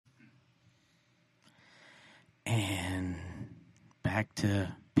back to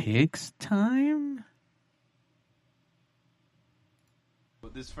Pigs time.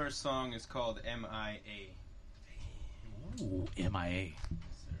 This first song is called M.I.A. Ooh, M.I.A.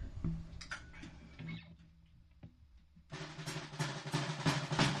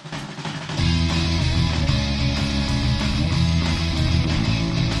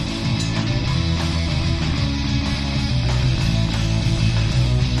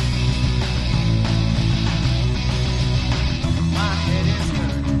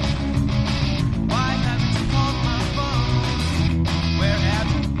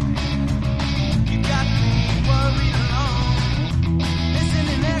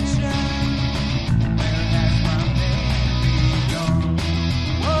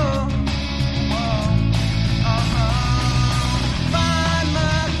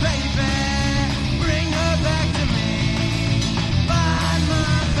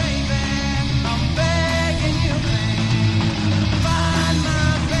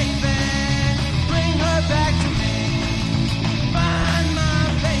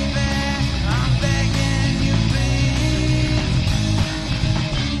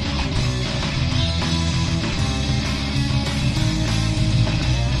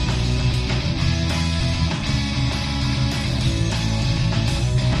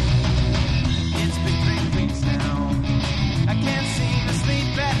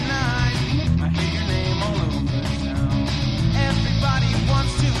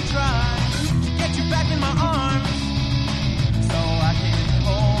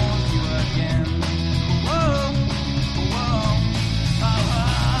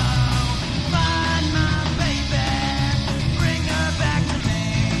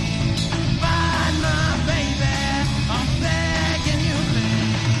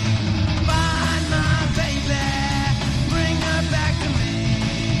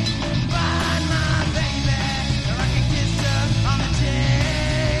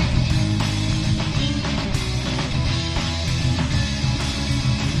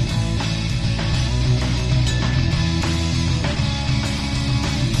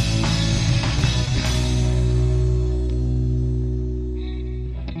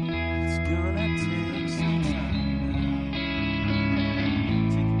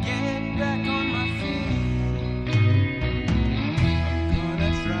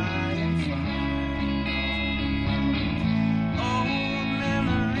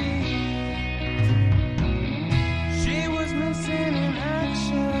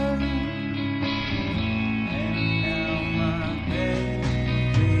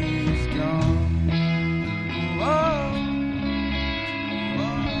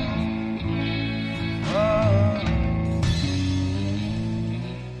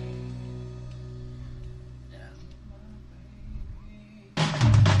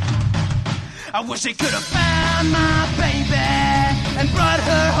 I wish I could have found my baby and brought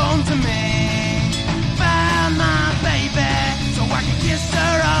her home to me. Found my baby so I could kiss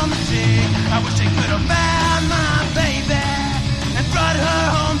her on the cheek. I wish I could have found my baby and brought her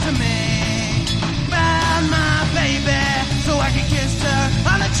home to me. Found my baby so I could kiss her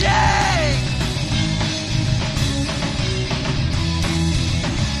on the cheek.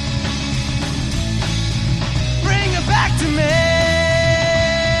 Bring her back to me.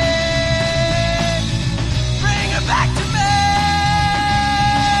 Back to me.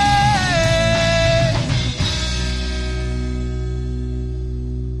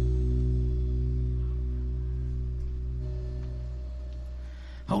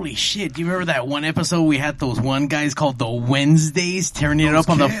 Holy shit, do you remember that one episode we had those one guys called the Wednesdays tearing it up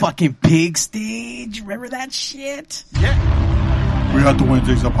on the fucking pig stage? Remember that shit? Yeah. We had the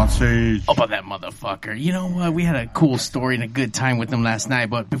Wednesdays up on stage. Up on that motherfucker. You know what? We had a cool story and a good time with them last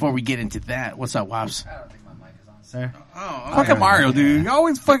night, but before we get into that, what's up, Wops? Sir. Oh, fucking Mario, dude. You're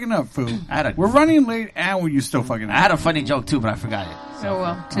always fucking up, fool. We're running late, and you still fucking up. I had a funny joke, too, but I forgot it. Oh,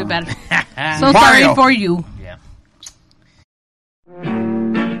 well. Too bad. So Mario. Sorry for you. Yeah.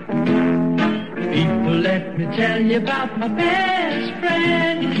 People, let me tell you about my best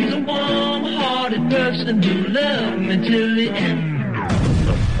friend. He's a warm-hearted person who loved me till the end.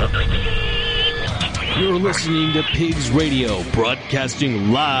 You're listening to Pigs Radio,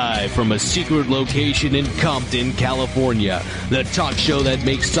 broadcasting live from a secret location in Compton, California. The talk show that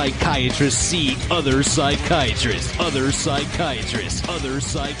makes psychiatrists see other psychiatrists, other psychiatrists, other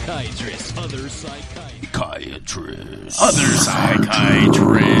psychiatrists, other psychiatrists, other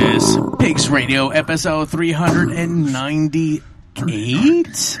psychiatrists. Pigs Radio, episode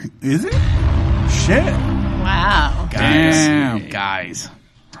 398. Is it? Shit. Wow. Guys,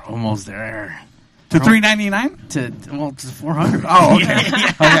 we're almost there. To $3.99? To 400. Oh, okay.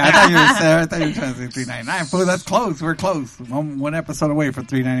 Okay, I thought you were trying to say $3.99. Fool, that's close. We're close. One episode away from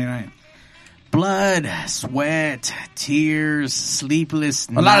 $3.99. Blood, sweat, tears, sleepless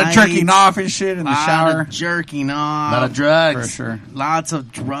nights. A lot of jerking off and shit in the shower. Jerking off. A lot of drugs. For sure. Lots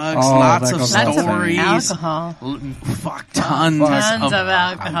of drugs. Oh, lots of goes without stories. Alcohol. Fuck, tons Tons of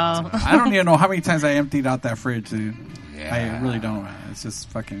alcohol. I don't even know how many times I emptied out that fridge, dude. I really don't, man. It's just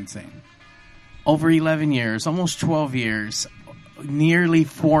fucking insane. Over 11 years, almost 12 years, nearly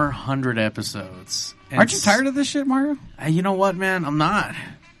 400 episodes. Aren't you tired of this shit, Mario? You know what, man? I'm not.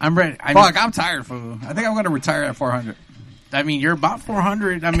 I'm ready. Fuck, I'm tired, fool. I think I'm going to retire at 400. I mean, you're about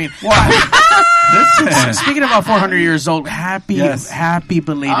 400. I mean, Listen. Speaking about 400 years old, happy belated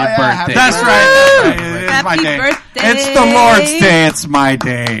birthday. That's right. It's my day. Birthday. It's the Lord's day. It's my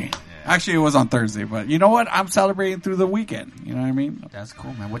day. Actually, it was on Thursday, but you know what? I'm celebrating through the weekend. You know what I mean? That's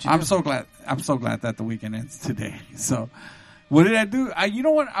cool, man. What you I'm do? so glad. I'm so glad that the weekend ends today. So, what did I do? You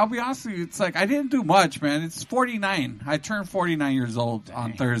know what? I'll be honest with you. It's like I didn't do much, man. It's 49. I turned 49 years old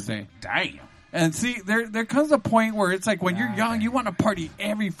on Thursday. Damn. And see, there comes a point where it's like when you're young, you want to party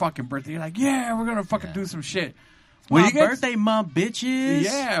every fucking birthday. You're like, yeah, we're gonna fucking do some shit. When My birthday, my bitches.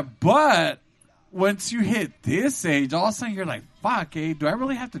 Yeah, but once you hit this age, all of a sudden you're like, fuck, do I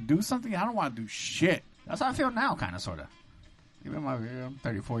really have to do something? I don't want to do shit. That's how I feel now, kind of, sort of. Even I'm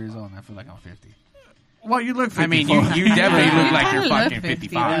 34 years old and I feel like I'm 50. Well, you look 54. I mean, you definitely look like you're kinda fucking look 50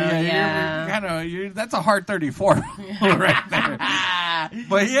 55. though. That's a hard 34 right there.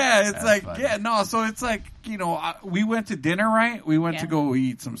 But yeah, it's like, funny. so it's like, we went to dinner, right? We went to go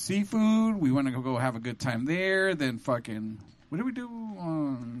eat some seafood. We went to go have a good time there. Then fucking, what did we do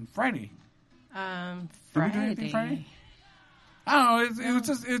on Friday? Friday. Did we do anything Friday? I don't know.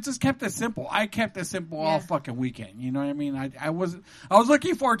 It just kept it simple. I kept it simple all fucking weekend. You know what I mean? I was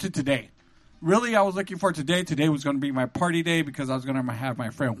looking forward to today. Really, I was looking forward to today. Today was going to be my party day because I was going to have my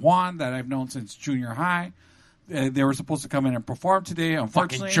friend Juan that I've known since junior high. They were supposed to come in and perform today.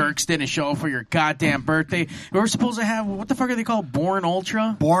 Unfortunately, Fucking jerks didn't show up for your goddamn birthday. We were supposed to have, what the fuck are they called? Born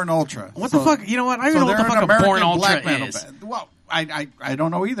Ultra? Born Ultra. What the fuck? You know what? I don't even know what the fuck a Born Ultra is. Band. Well, I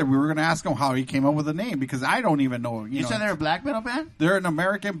don't know either. We were going to ask him how he came up with the name because I don't even know. You said they're a black metal band? They're an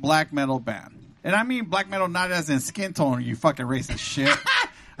American black metal band. And I mean black metal not as in skin tone, you fucking racist shit.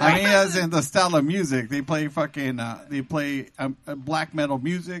 I mean as in the style of music. They play fucking, black metal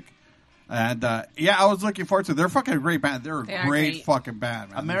music. And, I was looking forward to it. They're fucking a great band. They're a great fucking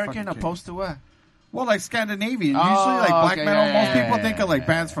band, man. American opposed to what? Well, like Scandinavian. Usually, like black metal. Most people think of like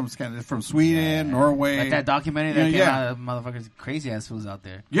bands from Sweden, Norway. Like that documentary that came out of motherfuckers, crazy ass fools out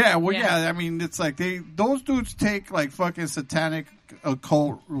there. Yeah, well, I mean, it's like those dudes take like fucking satanic,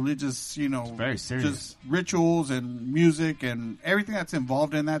 occult, religious, very serious, just rituals and music and everything that's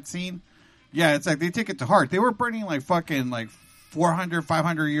involved in that scene. Yeah, it's like they take it to heart. They were burning like fucking like 400,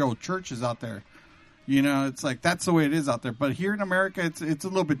 500-year-old churches out there. It's like that's the way it is out there. But here in America, it's a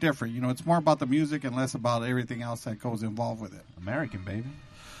little bit different. It's more about the music and less about everything else that goes involved with it. American, baby.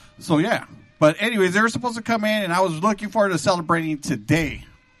 So, yeah. But anyways, they were supposed to come in, and I was looking forward to celebrating today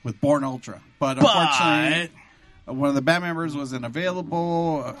with Born Ultra. But unfortunately, one of the band members wasn't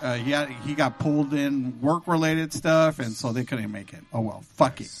available. He got pulled in work-related stuff, and so they couldn't make it. Oh, well.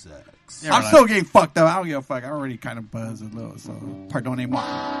 Fuck it. I'm still getting fucked up. I don't give a fuck. I'm already kind of buzzed a little, so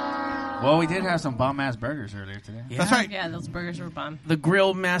pardonnez-moi. Well, we did have some bomb-ass burgers earlier today. Yeah. That's right. Yeah, those burgers were bomb. The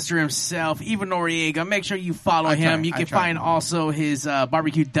grill master himself, Eva Noriega. Make sure you follow him. You can find also his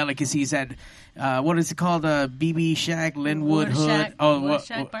barbecue delicacies at, what is it called? BB Shack, Linwood Hood. Wood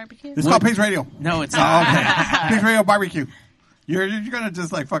Shack Barbecue? It's called Pigs Radio. No, it's not. Okay. Pigs Radio Barbecue. You're going to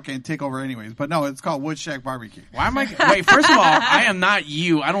just like fucking take over anyways. But no, it's called Wood Shack Barbecue. Why am I? Wait, first of all, I am not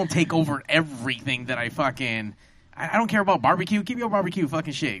you. I don't take over everything that I fucking... I don't care about barbecue. Keep your barbecue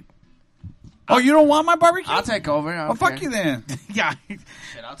fucking shit. Oh, you don't want my barbecue? I'll take over. Oh, fuck you then. Yeah. Shit,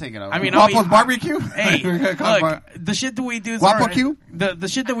 I'll take it over. I mean, Waffles barbecue? Hey, look, the shit that we do is Waffle the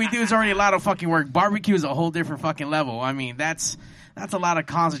shit that we do is already a lot of fucking work. Barbecue is a whole different fucking level. I mean, that's a lot of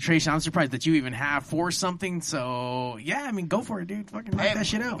concentration. I'm surprised that you even have for something. So, yeah, I mean, go for it, dude. Fucking knock that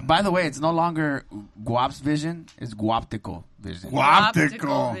shit out. By the way, it's no longer Guap's vision. It's Guaptical vision.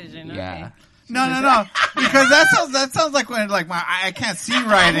 Guaptical vision. Yeah. Okay. No. Because that sounds like when like I can't see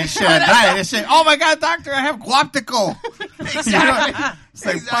right and shit at night and shit. Oh my god, doctor, I have guaptical. It's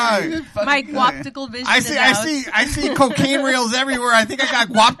like fuck. My guaptical vision. I see cocaine reels everywhere. I think I got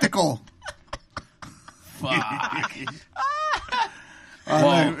guaptical. Fuck.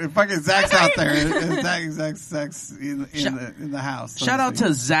 Look, fucking Zach's out there. Zach's in the house. So Shout out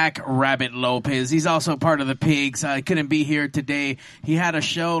to Zach Rabbit Lopez. He's also part of the Pigs. Couldn't be here today. He had a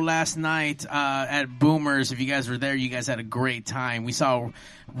show last night at Boomers. If you guys were there, you guys had a great time. We saw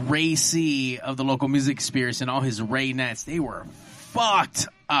Ray C of the Local Music Experience and all his Ray Nets. They were fucked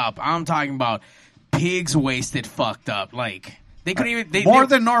up. I'm talking about pigs wasted fucked up. Like, they couldn't even... More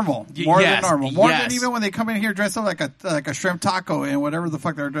than normal. More yes, than normal. More yes. than even when they come in here dressed up like a shrimp taco and whatever the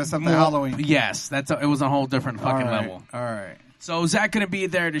fuck they're dressed up for Halloween. Yes, it was a whole different fucking level. All right. So Zach couldn't be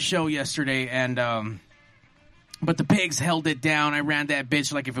there to show yesterday, and but the Pigs held it down. I ran that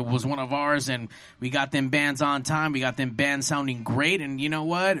bitch like if it was one of ours, and we got them bands on time. We got them bands sounding great, and you know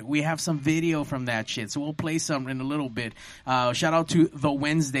what? We have some video from that shit, so we'll play some in a little bit. Shout out to The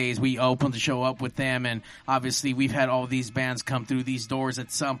Wednesdays. We opened the show up with them, and obviously we've had all these bands come through these doors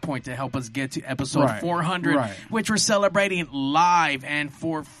at some point to help us get to episode 400, which we're celebrating live and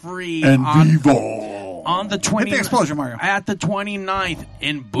for free and vivo on the 20th. Hit the explosion, Mario. At the 29th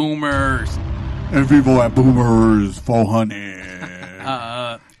in Boomers. And Vivo at Boomers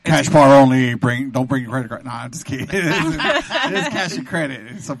 400. Cash bar only. Don't bring your credit card. No, I'm just kidding. It is cash and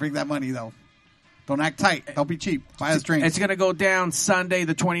credit. So bring that money though. Don't act tight. Don't be cheap. Buy us drinks. It's going to go down Sunday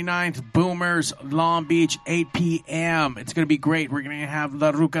the 29th. Boomers, Long Beach, 8 p.m. It's going to be great. We're going to have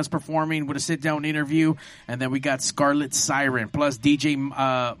La Rucas performing with a sit-down interview. And then we got Scarlet Siren. Plus DJ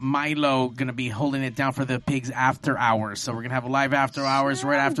Milo going to be holding it down for the Pigs after hours. So we're going to have a live after hours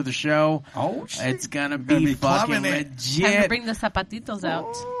right after the show. Oh, shit. It's going to be fucking legit. Time to bring the zapatitos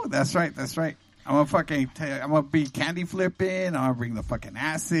out. Oh, that's right. That's right. I'm gonna be candy flipping. I'm gonna bring the fucking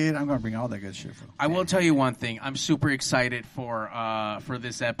acid. I'm gonna bring all that good shit. I will tell you one thing. I'm super excited for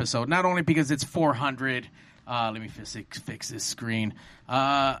this episode. Not only because it's 400. Let me fix this screen.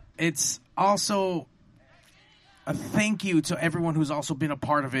 It's also a thank you to everyone who's also been a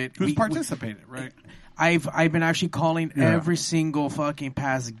part of it. Who's participated, right? I've been actually calling every single fucking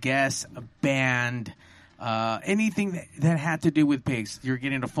past guest, a band. Anything that had to do with pigs. You're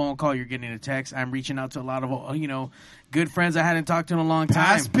getting a phone call, you're getting a text. I'm reaching out to a lot of, good friends I hadn't talked to in a long time.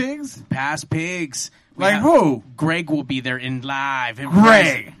 Past pigs? Past pigs. Like who? Greg will be there in live.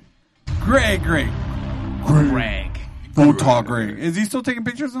 Greg. Don't talk Greg. Is he still taking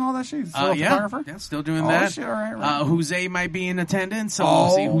pictures and all that shit? Still a photographer? Yeah, still doing that. Shit, all right. Jose might be in attendance, so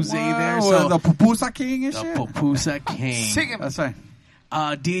we'll see Jose there. So the Pupusa King and the shit? The Pupusa King. Sing him. That's right.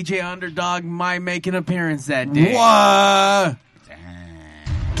 DJ Underdog might make an appearance that day. What?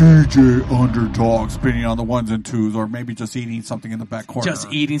 DJ Underdog spinning on the ones and twos, or maybe just eating something in the back corner. Just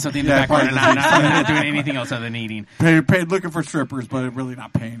eating something in the back corner. Not doing anything else other than eating. Paid looking for strippers, but really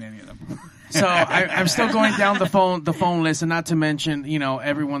not paying any of them. So I'm still going down the phone list, and not to mention,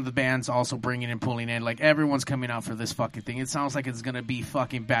 every one of the bands also bringing and pulling in. Like, everyone's coming out for this fucking thing. It sounds like it's gonna be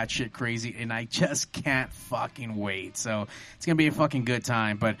fucking batshit crazy, and I just can't fucking wait. So it's gonna be a fucking good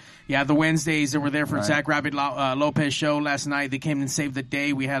time. But yeah, the Wednesdays that were there for Zach Rabbit Lopez show last night, they came and saved the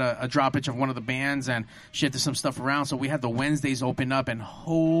day. We had a droppage of one of the bands and shifted some stuff around, so we had the Wednesdays open up, and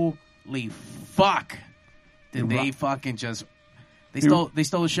holy fuck, did they fucking just. They stole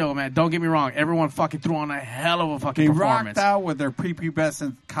the show, man. Don't get me wrong. Everyone fucking threw on a hell of a fucking performance. They rocked out with their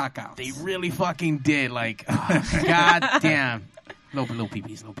prepubescent cock-outs. They really fucking did. Like, god damn. Little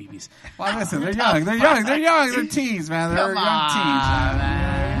peepees. Well, listen, they're young. They're teens, man. They're young teens.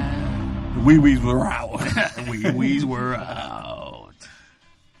 Man. The wee-wees were out.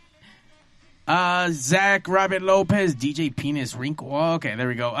 Zach Rabbit Lopez, DJ Penis Wrinkle. Oh, okay, there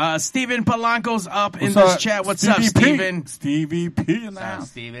we go. Steven Polanco's up in this chat. What's up, Steven? Stevie P in the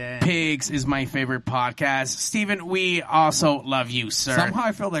house. Steven. Pigs is my favorite podcast. Steven, we also love you, sir. Somehow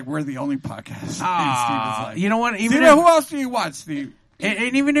I feel like we're the only podcast. You know what? Who else do you watch, Steve?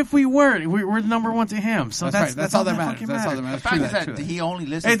 And even if we're number one to him. So that's all that matters. That's all that matters. The fact is that he only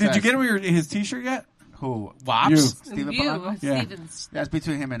listens. Hey, did you get him his T-shirt yet? Who? Wops? You. Steven Polanco? Yeah. That's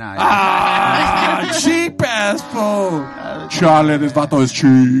between him and I. Cheap ass fool. Charlie, this vato is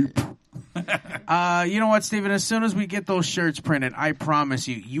cheap. You know what, Steven? As soon as we get those shirts printed, I promise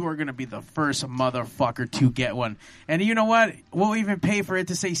you are going to be the first motherfucker to get one. And you know what? We'll even pay for it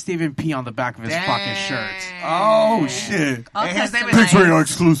to say Stephen P on the back of his fucking shirt. Oh, shit. His name is Pigs Radio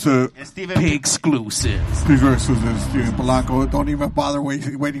exclusive. Pig exclusive. Pigs Radio exclusive. Steven Polanco. Don't even bother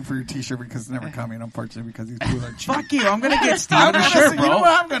waiting for your T-shirt because it's never coming, unfortunately, because he's too cheap. Fuck you. I'm going to get Steven a shirt, bro. You know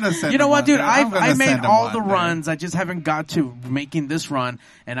what? I'm going to send You know what, dude? I made all the runs. I just haven't got to making this run,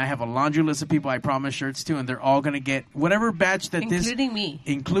 and I have a laundry list of people I Promise shirts too, and they're all going to get whatever batch that including me,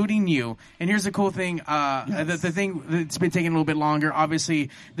 including you. And here's the cool thing: the thing that's been taking a little bit longer. Obviously,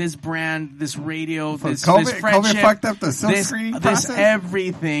 this brand, this radio, this friendship, COVID fucked up the silk screening process.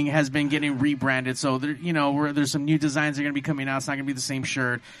 Everything has been getting rebranded. So there, there's some new designs that are going to be coming out. It's not going to be the same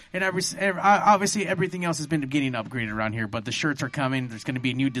shirt, and obviously everything else has been getting upgraded around here. But the shirts are coming. There's going to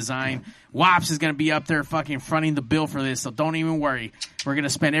be a new design. Wops is going to be up there fucking fronting the bill for this. So don't even worry. We're going to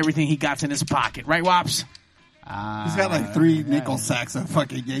spend everything he got in his pocket. Right, Wops? He's got like 3 nickel sacks of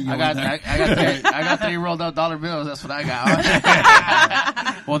fucking yayo. I got 3 rolled up dollar bills. That's what I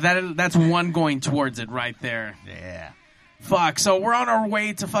got. Well, that's one going towards it right there. Yeah. Fuck. So we're on our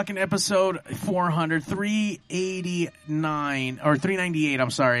way to fucking episode 400, 389 or 398.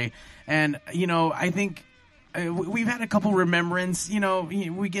 I'm sorry. And I think we've had a couple remembrance.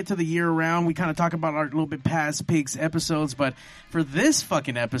 We get to the year around. We kind of talk about our little bit past Pigs episodes, but for this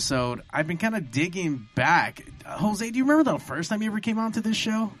fucking episode, I've been kind of digging back. Jose, do you remember the first time you ever came on to this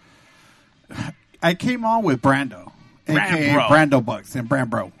show? I came on with Brando, aka Brando Bucks and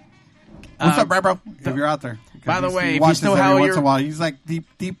Brambro. What's up, Brambro? If you're out there. By the way, if you still have once in a while, he's like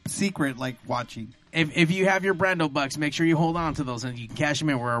deep secret, like watching. If you have your Brando Bucks, make sure you hold on to those and you can cash them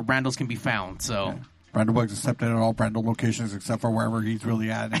in where our Brandos can be found. So. Yeah. Brando Bugs accepted at all Brando locations except for wherever he's really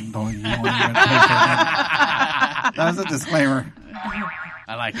at, and don't even pay for that. That was a disclaimer.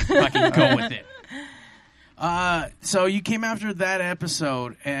 I like it. Fucking go with it. So you came after that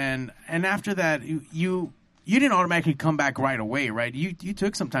episode, and after that, you didn't automatically come back right away, right? You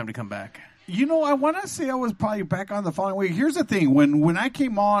took some time to come back. I want to say I was probably back on the following week. Here's the thing: when I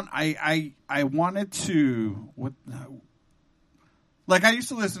came on, I wanted to Like, I used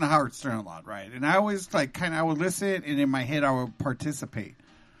to listen to Howard Stern a lot, right? And I always, I would listen, and in my head, I would participate.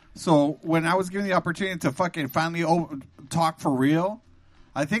 So, when I was given the opportunity to fucking finally talk for real,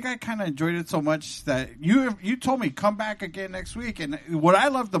 I think I kind of enjoyed it so much that you told me, come back again next week. And what I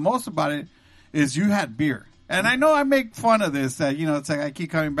loved the most about it is you had beer. And I know I make fun of this, that, it's like I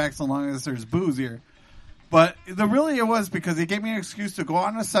keep coming back so long as there's booze here. But it was because it gave me an excuse to go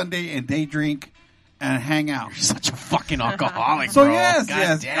on a Sunday and day drink and hang out. You're such a fucking alcoholic, so bro. yes, God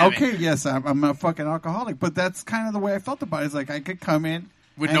yes. damn it. Okay, yes, I'm a fucking alcoholic. But that's kind of the way I felt about it. It's like I could come in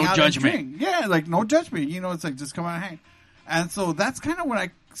with no judgment. Yeah, like no judgment. It's like just come out and hang. And so that's kind of when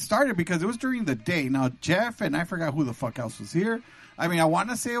I started because it was during the day. Now, Jeff and I forgot who the fuck else was here. I mean, I want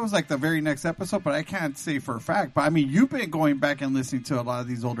to say it was like the very next episode, but I can't say for a fact. But I mean, you've been going back and listening to a lot of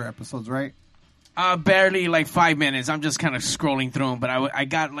these older episodes, right? Barely like 5 minutes. I'm just kind of scrolling through them, but I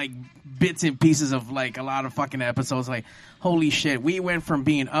got like bits and pieces of like a lot of fucking episodes. Like, holy shit, we went from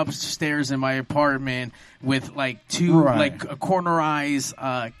being upstairs in my apartment with like two like cornerized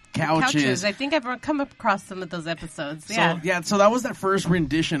couches. I think I've come across some of those episodes. So that was that first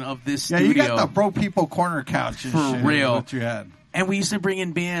rendition of this studio. You got the bro people corner couch and for shit, real. What you had. And we used to bring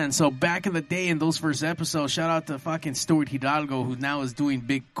in bands. So back in the day, in those first episodes, shout out to fucking Stuart Hidalgo, who now is doing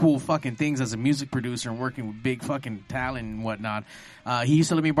big, cool fucking things as a music producer and working with big fucking talent and whatnot. He used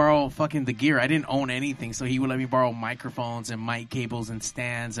to let me borrow fucking the gear. I didn't own anything, so he would let me borrow microphones and mic cables and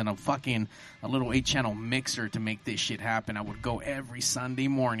stands and a little 8-channel mixer to make this shit happen. I would go every Sunday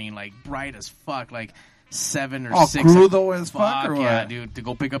morning, like bright as fuck, like 7 or 6. Crudo as fuck, or what? Yeah, dude, to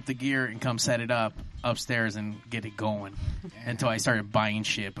go pick up the gear and come set it up upstairs and get it going until I started buying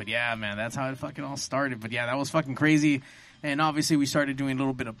shit. But yeah, man, that's how it fucking all started. But yeah, that was fucking crazy. And obviously we started doing a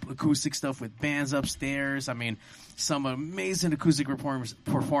little bit of acoustic stuff with bands upstairs. I mean, some amazing acoustic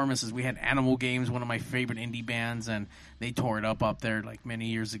performances. We had Animal Games, one of my favorite indie bands, and they tore it up there like many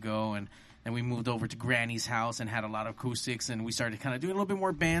years ago. And then we moved over to Granny's house and had a lot of acoustics, and we started kind of doing a little bit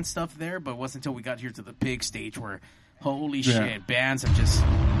more band stuff there. But it wasn't until we got here to the Pig stage where, holy shit, bands have just...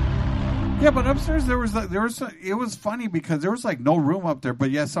 Yeah, but upstairs it was funny because there was like no room up there,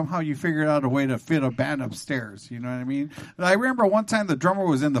 but somehow you figured out a way to fit a band upstairs. You know what I mean? I remember one time the drummer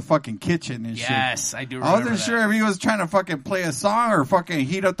was in the fucking kitchen and shit. Yes, I do remember I wasn't sure if he was trying to fucking play a song or fucking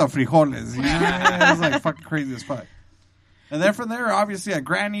heat up the frijoles. You know what I mean? It was like fucking crazy as fuck. And then from there, obviously at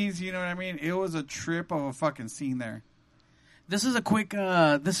Granny's, you know what I mean? It was a trip of a fucking scene there. This is a quick,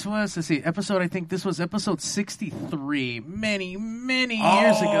 episode, I think this was episode 63, many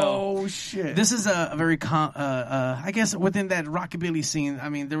years ago. Oh, shit. This is a very, I guess within that rockabilly scene, I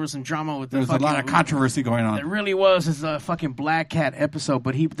mean, there was some drama with there was a lot of controversy going on. There really was. It's a fucking Black Cat episode,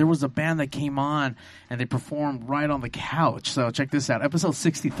 but there was a band that came on and they performed right on the couch. So check this out, episode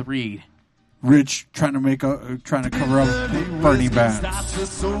 63. Rich trying to cover up Bernie bands. Starts to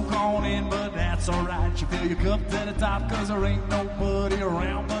soak on in, but that's alright. You fill your cup to the top, cause there ain't nobody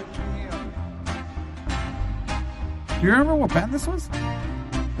around but you. Do you remember what band this was?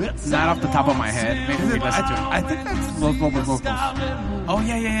 Not off the top of my head. Maybe we listen to it. I think that's Los Lobos Locos. Oh,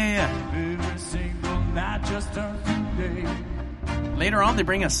 yeah. Later on, they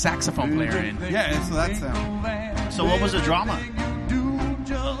bring a saxophone player in. Yeah, so that's them. So what was the drama?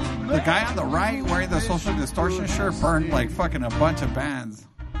 The guy on the right wearing the Social Distortion shirt burned like fucking a bunch of bands.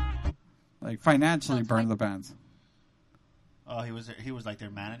 Like financially burned the bands. Oh, he was like their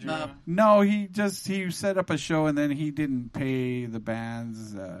manager? No, he set up a show and then he didn't pay the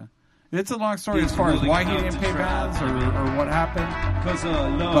bands. It's a long story as far as why he didn't pay bands or what happened.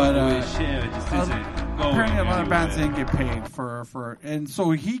 But apparently a lot of bands didn't get paid for and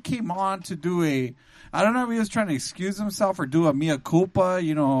so he came on to do I don't know if he was trying to excuse himself or do a mea culpa,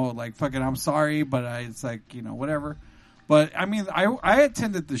 like fucking I'm sorry, but it's like, whatever. But I mean, I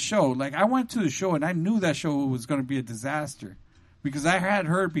attended the show. Like I went to the show and I knew that show was going to be a disaster because I had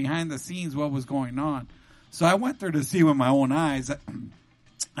heard behind the scenes what was going on. So I went there to see with my own eyes.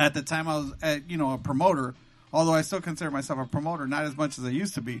 At the time I was a promoter, although I still consider myself a promoter, not as much as I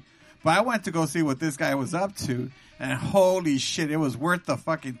used to be. But I went to go see what this guy was up to, and holy shit, it was worth the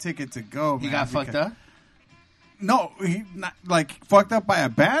fucking ticket to go, man. He got fucked up? No, he not like fucked up by a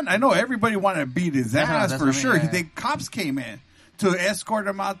band. I know everybody wanted to beat his ass for sure. The cops came in to escort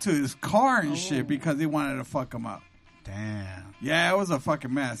him out to his car and shit because they wanted to fuck him up. Damn. Yeah, it was a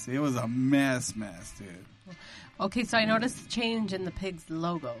fucking mess. It was a mess, dude. Okay, so I noticed a change in the Pigs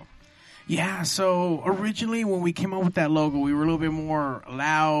logo. Yeah, so originally when we came up with that logo, we were a little bit more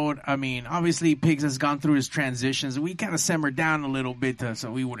loud. I mean, obviously Pigs has gone through his transitions. We kind of simmered down a little bit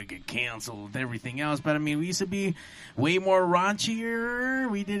so we wouldn't get canceled with everything else. But I mean, we used to be way more raunchier.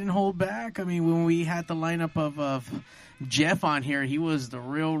 We didn't hold back. I mean, when we had the lineup of Jeff on here, he was the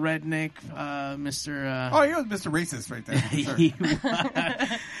real redneck, Mr. Oh, he was Mr. Racist right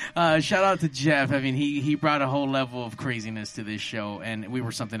there. Shout out to Jeff. I mean, he brought a whole level of craziness to this show, and we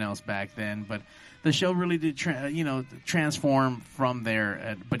were something else back then. But the show really did, transform from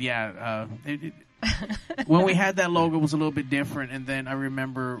there. But yeah, when we had that logo, it was a little bit different. And then I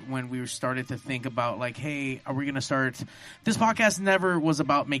remember when we started to think about, like, hey, are we going to start... This podcast never was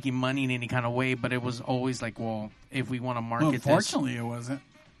about making money in any kind of way, but it was always like, well, if we want to market this... Unfortunately, it wasn't.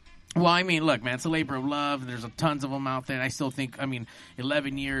 Well, I mean, look, man, it's a labor of love. There's tons of them out there. And I still think,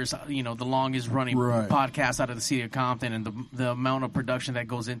 11 years, the longest running podcast out of the city of Compton, and the amount of production that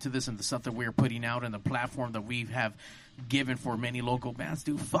goes into this and the stuff that we're putting out and the platform that we have given for many local bands,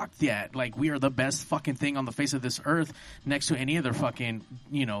 dude, fuck that. Like, we are the best fucking thing on the face of this earth next to any other fucking,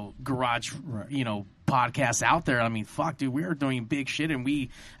 garage, podcasts out there. I mean, fuck, dude, we are doing big shit, and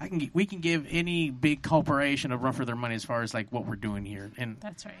we can give any big corporation a run for their money as far as, like, what we're doing here. And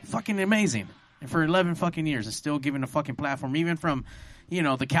that's right. Fucking amazing. And for 11 fucking years, it's still giving a fucking platform, even from,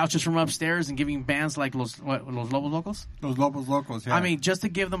 the couches from upstairs and giving bands like Los Lobos Locos? Los Lobos Locos, yeah. I mean, just to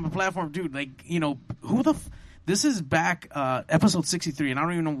give them a platform, dude, like, who the... This is back, episode 63, and I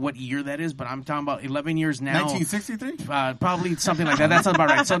don't even know what year that is, but I'm talking about 11 years now. 1963? Probably something like that. That sounds about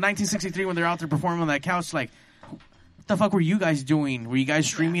right. So 1963, when they're out there performing on that couch, like, what the fuck were you guys doing? Were you guys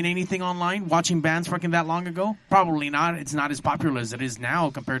streaming anything online, watching bands fucking that long ago? Probably not. It's not as popular as it is now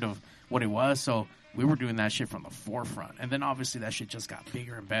compared to what it was, so we were doing that shit from the forefront. And then, obviously, that shit just got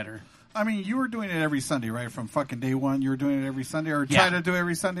bigger and better. I mean, you were doing it every Sunday, right? From fucking day one, you were doing it every Sunday, or try to do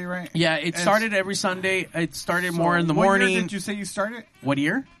every Sunday, right? Yeah, it started every Sunday. It started more in the morning. What year did you say you started? What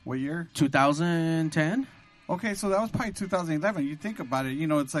year? 2010. Okay, so that was probably 2011. You think about it,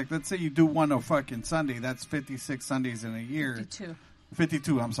 it's like, let's say you do one a fucking Sunday. That's 56 Sundays in a year.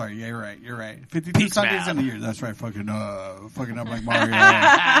 52, I'm sorry. Yeah, you're right. 52 Peak Sundays math. in a year. That's right. Fucking up like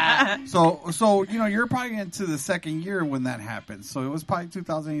Mario. So you're probably into the second year when that happened. So it was probably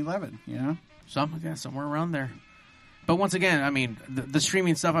 2011, Somewhere around there. But once again, I mean, the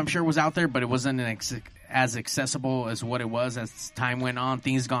streaming stuff I'm sure was out there, but it wasn't as accessible as what it was as time went on.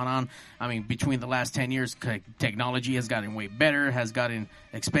 Things gone on. I mean, between the last 10 years, technology has gotten way better, has gotten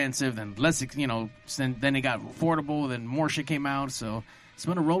expensive, then less, then it got affordable, then more shit came out. So it's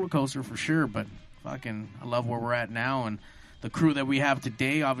been a roller coaster for sure, but fucking, I love where we're at now. And the crew that we have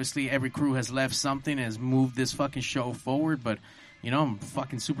today, obviously every crew has left something, has moved this fucking show forward, but I'm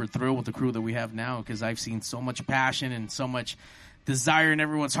fucking super thrilled with the crew that we have now because I've seen so much passion and so much desire in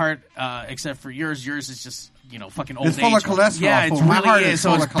everyone's heart, except for yours. Yours is just, fucking old age. It's full of cholesterol. Yeah, it really is.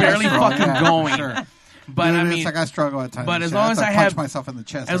 So it's barely fucking going. Sure. But I mean, it's like I struggle at times. But as long as I have myself in the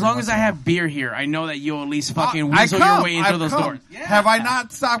chest, as long as I have beer here, I know that you'll at least fucking weasel your way into those doors. Yeah. Have I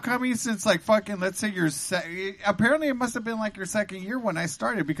not stopped coming since like fucking? Let's say apparently it must have been like your second year when I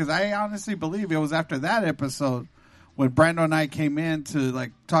started, because I honestly believe it was after that episode when Brando and I came in to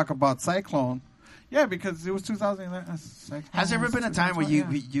like talk about Cyclone. Yeah, because it was 2011. Has there ever been a time where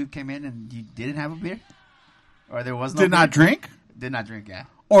you came in and you didn't have a beer? Or there was no Did beer? not drink? Did not drink, yeah.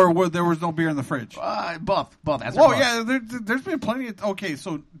 Or there was no beer in the fridge? Both. Oh, yeah, there's been plenty of... Okay,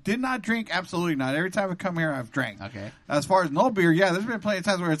 so did not drink? Absolutely not. Every time I come here, I've drank. Okay. As far as no beer, yeah, there's been plenty of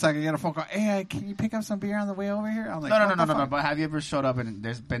times where it's like I get a phone call, hey, can you pick up some beer on the way over here? I'm like, No. But have you ever showed up and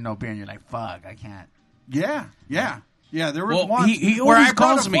there's been no beer and you're like, fuck, I can't? Yeah. There was one he where always I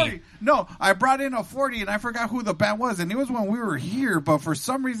brought calls a me. 40. No, I brought in a 40 and I forgot who the band was, and it was when we were here. But for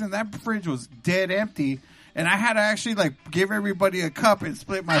some reason, that fridge was dead empty, and I had to actually like give everybody a cup and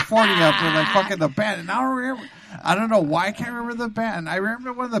split my 40 up with like fucking the band. And I don't remember. I don't know why I can't remember the band. I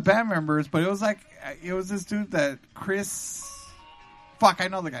remember one of the band members, but it was this dude that Chris. Fuck, I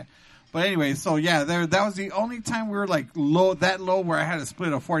know the guy. But anyway, so yeah, that was the only time we were like low where I had to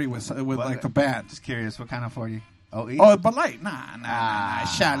split a 40 with like the band. Just curious, what kind of 40? Oh, Bud Light. Nah.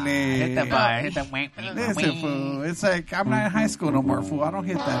 Chalet. Hit that wank. Listen, fool. It's like, I'm not in high school no more, fool. I don't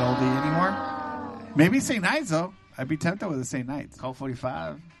hit that oldie anymore. Maybe St. Nights, though. I'd be tempted with a St. Nights. Colt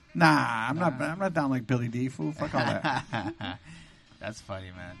 45. Nah, I'm not down like Billy D, fool. Fuck all that. That's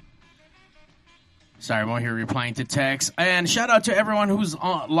funny, man. Sorry, I'm over here replying to text. And shout out to everyone who's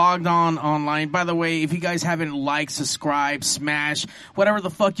logged on online. By the way, if you guys haven't liked, subscribe, smash, whatever the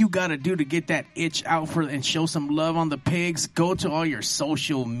fuck you gotta do to get that itch out for and show some love on the pigs, go to all your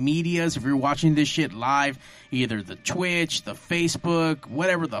social medias. If you're watching this shit live, either the Twitch, the Facebook,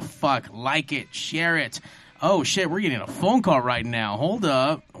 whatever the fuck, like it, share it. Oh shit, we're getting a phone call right now. Hold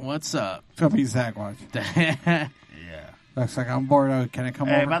up. What's up? It's gonna be Zach Watch. Looks like I'm bored. Can I come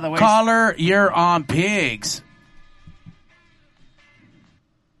over? By the way, Caller, you're on Pigs.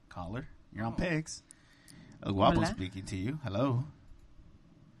 Caller, you're on Pigs. El Guapo Hola. speaking to you. Hello.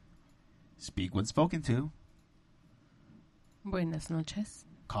 Speak when spoken to. Buenas noches.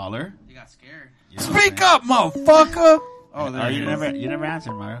 Caller. You got scared. Speak up, motherfucker! Oh, there you never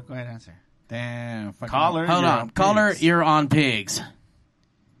answered, Mario. Go ahead, answer. Damn. Caller, Hold you're on. Caller, Pigs. you're on Pigs.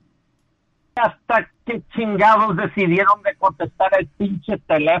 Hasta qué chingados decidieron de contestar el pinche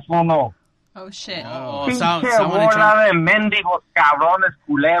teléfono. Oh, shit. Oh, Pinche bola de mendigos cabrones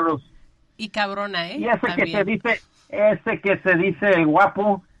culeros. Y cabrona, ¿eh? Y ese que se dice el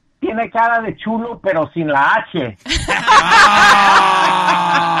guapo, tiene cara de chulo, pero sin la H.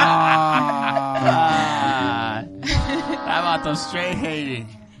 That vato straight hating.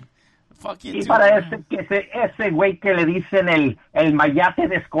 Fuck you Y too, para man. ese güey que le dicen el mayate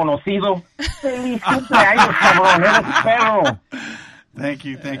desconocido, feliz cumpleaños, cabrón, eres perro. Thank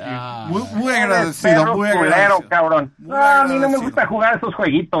you. Muy Eres agradecido, perro muy culero, agradecido. cabrón. Muy A mí no me agradecido. gusta jugar esos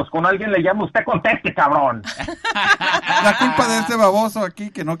jueguitos. Con alguien le llamo, usted conteste, cabrón. La culpa de este baboso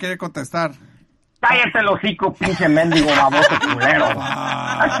aquí que no quiere contestar. Cállate el hocico, pinche mendigo baboso culero.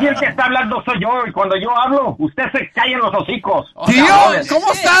 Aquí el que está hablando soy yo, y cuando yo hablo, usted se calla en los hocicos. Tío, Cabrones.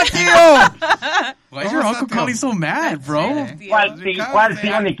 ¿cómo está, tío? Why is your uncle calling so mad, bro? ¿Cuál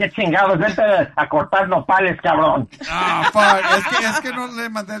tío, ni qué chingados? Vete a cortar nopales, cabrón. Ah, fuck. Es que no le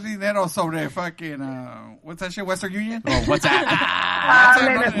mandé dinero sobre fucking, what's that shit, Western Union? Oh, what's that?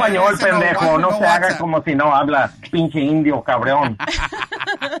 Hable en español, ese no, pendejo. No se WhatsApp. haga como si no habla, pinche indio, cabrón.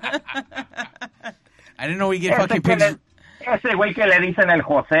 I didn't know we get fucking pigs. Ese güey que le dicen el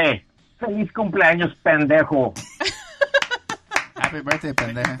José. Feliz cumpleaños, pendejo. Happy birthday,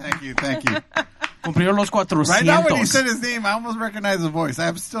 pendejo. Thank you. Cumplió los 400. Right now when he said his name, I almost recognized the voice.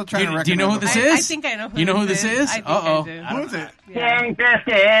 I'm still trying to recognize Do you know who this is? I think I know who You know who this this is. is? I think Uh-oh. I do. Who is it? ¿Quién crees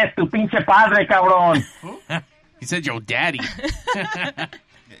que es? Tu pinche padre, cabrón. He said your daddy.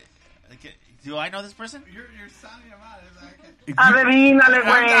 Do I know this person? You're sounding him out. Adivínale,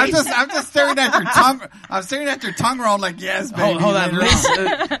 güey. I'm just staring at your tongue. I'm staring at your tongue roll like, yes, baby. Hold on, later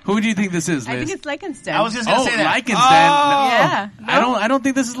Liz. Who do you think this is, I Liz? think it's Lycansden. I was just gonna say that. Lycansden. Yeah. I don't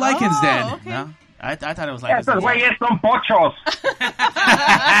think this is Lycansden. Oh, okay. No? I thought it was like Esos güeyes son pochos.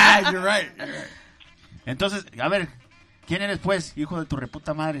 You're right. Entonces, a ver, ¿quién eres pues, hijo de tu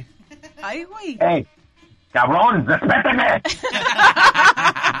reputa madre? Ay, güey. Hey, cabrón, respéteme.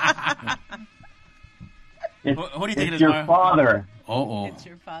 Who do you think it It's is, your Mario? father. Oh. It's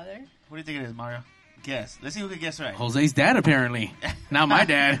your father. Who do you think it is, Mario? Guess. Let's see who can guess right. Jose's dad, apparently. Not my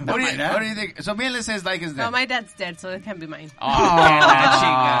dad. What do you think? So Miel says like is No, that. my dad's dead, so it can't be mine. Oh,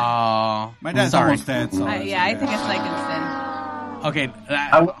 My dad's sorry. almost dead, so. Yeah, I think it's Lycansden. Okay.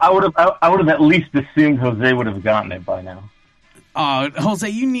 I would have at least assumed Jose would have gotten it by now. Jose,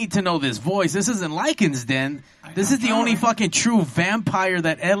 you need to know this voice. This isn't Lycansden. This is the only fucking true vampire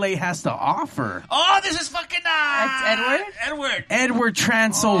that LA has to offer. Oh, this is fucking It's Edward. Edward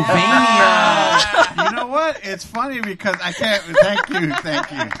Transylvania. You know what? It's funny because I can't.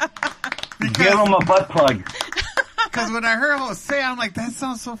 Thank you. Give him a butt plug. Because when I heard Jose, I'm like, that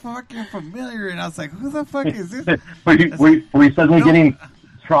sounds so fucking familiar. And I was like, who the fuck is this? Were you suddenly getting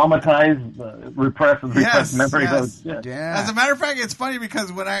traumatized, repressed memories? Yeah. As a matter of fact, it's funny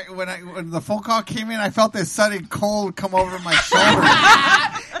because when the phone call came in, I felt this sudden cold come over my shoulder.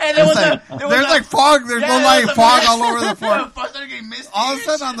 And there's like fog. There's no light fog all over the floor. All of a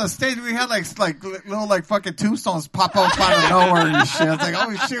sudden on the stage, we had like little fucking tombstones pop up out of nowhere and shit. I was like,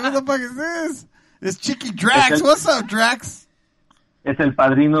 oh shit, who the fuck is this? It's Chicky Drax. What's up, Drax? It's El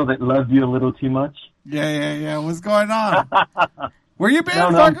Padrino that loved you a little too much. Yeah. What's going on? Where you been,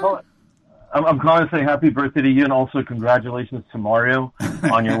 fucker? I'm calling to say happy birthday to you and also congratulations to Mario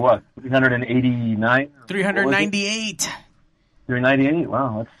on your what? 389? 398. 398.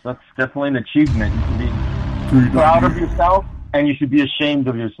 Wow, that's definitely an achievement. You should be proud of yourself and you should be ashamed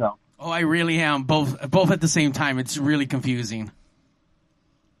of yourself. Oh, I really am. Both at the same time. It's really confusing.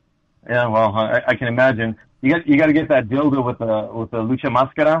 Yeah, well, I can imagine. You got to get that dildo with the lucha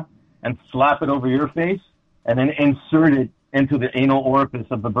máscara and slap it over your face, and then insert it into the anal orifice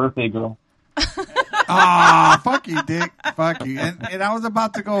of the birthday girl. Fuck you, dick. Fuck you. And I was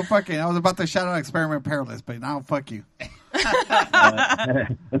about to go I was about to shout out Experiment Perilous, but now fuck you.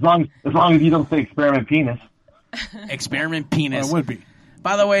 As long as you don't say Experiment Penis. Experiment Penis. It would be.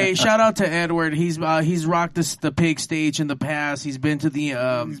 By the way, shout out to Edward. He's rocked the pig stage in the past. He's been to the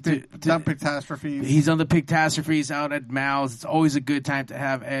done Pigtastrophes. He's on the Pigtastrophes out at Mal's. It's always a good time to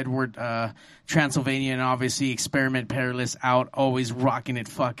have Edward Transylvania and obviously Experiment Perilous out. Always rocking it,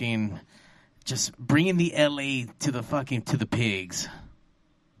 fucking just bringing the LA to the pigs.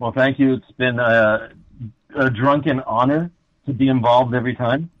 Well, thank you. It's been a drunken honor to be involved every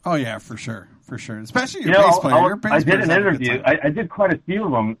time. Oh yeah, for sure. For sure, especially your bass player. I did an interview. I did quite a few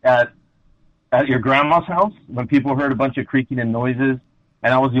of them at your grandma's house when people heard a bunch of creaking and noises,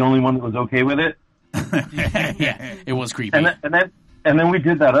 and I was the only one that was okay with it. Yeah, it was creepy. And then we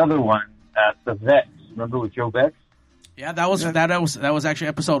did that other one at the Vex. Remember with Joe Vex? Yeah, that was actually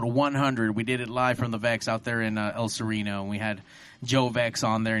episode 100. We did it live from the Vex out there in El Sereno, and we had Joe Vex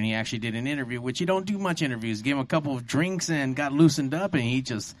on there, and he actually did an interview, which you don't do much interviews. Gave him a couple of drinks and got loosened up, and he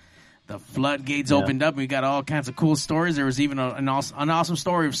just. The floodgates opened up. And we got all kinds of cool stories. There was even an awesome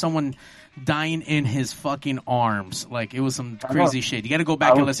story of someone dying in his fucking arms. Like, it was some crazy shit. You got to go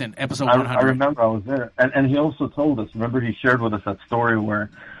back and listen. Episode 100. I remember I was there. And he also told us, remember he shared with us that story where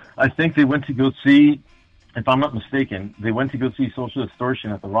I think they went to go see, if I'm not mistaken, they went to go see Social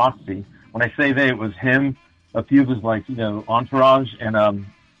Distortion at the Roxy. When I say they, it was him, a few of his, entourage, and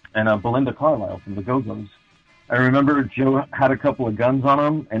Belinda Carlisle from the Go-Go's. I remember Joe had a couple of guns on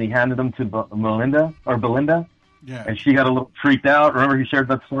him, and he handed them to Belinda. Yeah. And she got a little freaked out. Remember he shared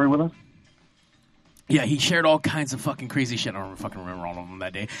that story with us? Yeah, he shared all kinds of fucking crazy shit. I don't fucking remember all of them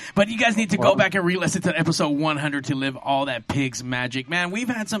that day. But you guys need to go back and re-listen to episode 100 to live all that pig's magic. Man, we've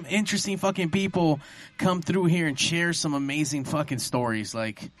had some interesting fucking people come through here and share some amazing fucking stories.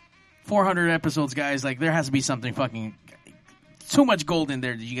 Like, 400 episodes, guys. Like, there has to be something fucking... too much gold in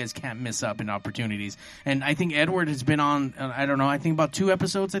there that you guys can't miss up in opportunities. And I think Edward has been on, I don't know, I think about 2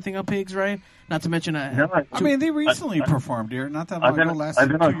 episodes, on Pigs, right? Not to mention... they recently performed here, not that long ago. I've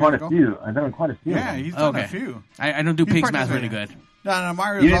been on quite a few. Yeah, he's done a few. I don't do Pigs math really good. No,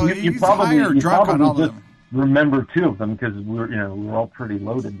 Mario's he's higher drunk on all of them. Remember 2 of them because we're all pretty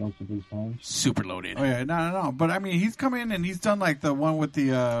loaded most of these times. Super loaded. Oh yeah, no. But I mean, he's come in and he's done like the one with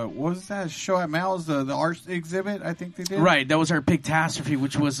the what was that show at Mal's, the art exhibit? I think they did. Right, that was our Pigtastrophe,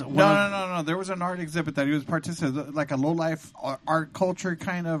 which was no. There was an art exhibit that he was participating, like a low life art culture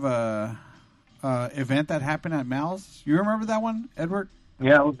kind of event that happened at Mal's. You remember that one, Edward?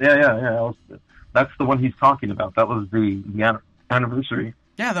 Yeah. That's the one he's talking about. That was the anniversary.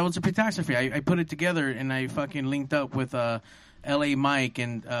 Yeah, that was a Pigtastrophe. I put it together and I fucking linked up with L.A. Mike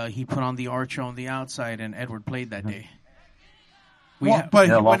and he put on the art show on the outside and Edward played that day. When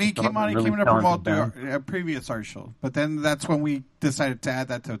he came on, he came in to promote the previous art show. But then that's when we decided to add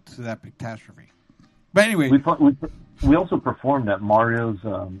that to that Pigtastrophe. But anyway. We also performed at Mario's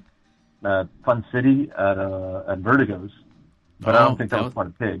Fun City at Vertigo's. But I don't think that was part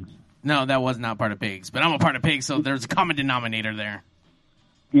of Pigs. No, that was not part of Pigs. But I'm a part of Pigs, so there's a common denominator there.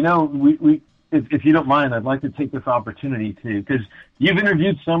 You know, we if you don't mind, I'd like to take this opportunity to, because you've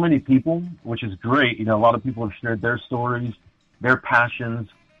interviewed so many people, which is great. You know, a lot of people have shared their stories, their passions,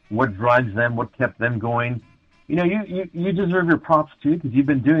 what drives them, what kept them going. You know, you deserve your props too, because you've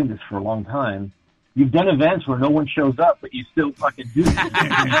been doing this for a long time. You've done events where no one shows up, but you still fucking do it. I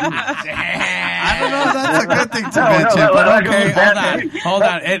don't know if that's a good thing to mention, but okay. Hold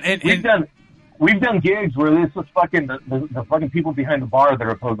on. We've done gigs where this was fucking the fucking people behind the bar that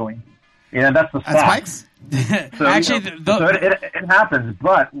are pogoing. Yeah, that's the fact. Spikes? So, Actually, so it happens.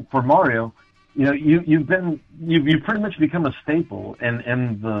 But for Mario, you've pretty much become a staple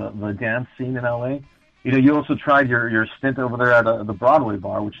in the dance scene in LA. You also tried your stint over there at the Broadway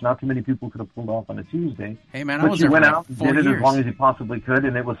bar, which not too many people could have pulled off on a Tuesday. Hey man, I but was you there went for out, like 4 did it years. as long as you possibly could,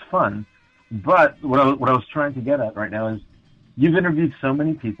 and it was fun. But what I was trying to get at right now is you've interviewed so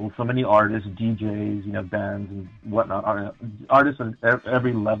many people, so many artists, DJs, bands and whatnot, artists at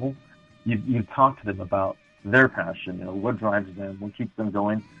every level. You've talked to them about their passion, what drives them, what keeps them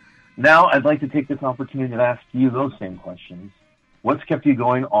going. Now I'd like to take this opportunity to ask you those same questions. What's kept you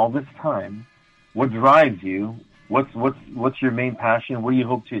going all this time? What drives you? What's your main passion? What do you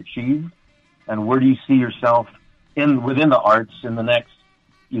hope to achieve? And where do you see yourself within the arts in the next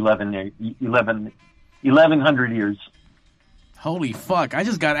 1100 years? Holy fuck! I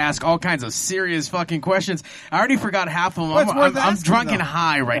just got asked all kinds of serious fucking questions. I already forgot half of them. I'm drunk and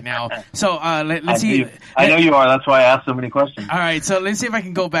high right now. So let's see. I know you are. That's why I asked so many questions. All right, so let's see if I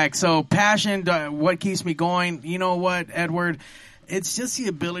can go back. So passion, what keeps me going? You know what, Edward? It's just the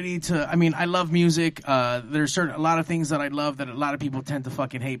ability to. I mean, I love music. There's a lot of things that I love that a lot of people tend to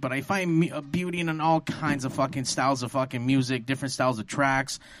fucking hate. But I find beauty in all kinds of fucking styles of fucking music, different styles of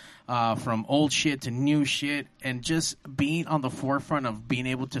tracks. From old shit to new shit, and just being on the forefront of being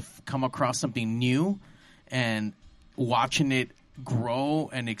able to come across something new and watching it grow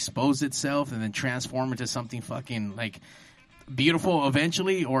and expose itself and then transform into something fucking like beautiful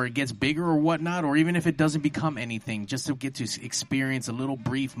eventually, or it gets bigger or whatnot, or even if it doesn't become anything, just to get to experience a little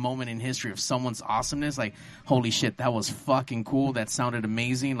brief moment in history of someone's awesomeness. Like, holy shit, that was fucking cool. That sounded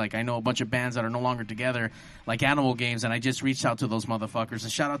amazing. Like, I know a bunch of bands that are no longer together, like Animal Games, and I just reached out to those motherfuckers.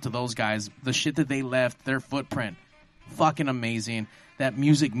 And shout out to those guys. The shit that they left, their footprint, fucking amazing. That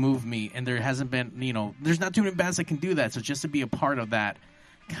music moved me, and there hasn't been, there's not too many bands that can do that. So just to be a part of that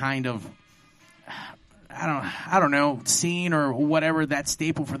kind of, I don't know, scene or whatever, that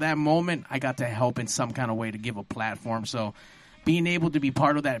staple for that moment, I got to help in some kind of way to give a platform. So being able to be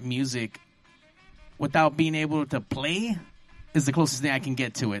part of that music without being able to play is the closest thing I can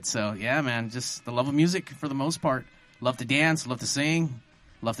get to it. So yeah, man, just the love of music for the most part. Love to dance, love to sing,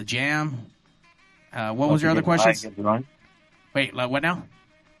 love to jam. What was your other questions? Wait, what now?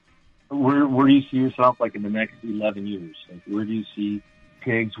 Where do you see yourself like in the next 11 years? Like, where do you see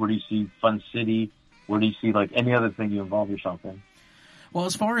Pigs? Where do you see Fun City? Where do you see like any other thing you involve yourself in? Well,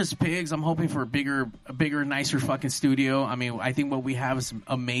 as far as Pigs, I'm hoping for a bigger, nicer fucking studio. I mean, I think what we have is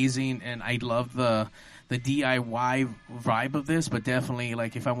amazing, and I love the DIY vibe of this. But definitely,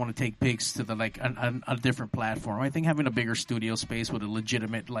 like, if I want to take Pigs to a different platform, I think having a bigger studio space with a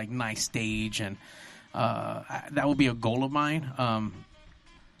legitimate, like, nice stage, and that would be a goal of mine.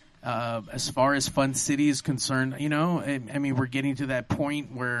 As far as Fun City is concerned, I mean, we're getting to that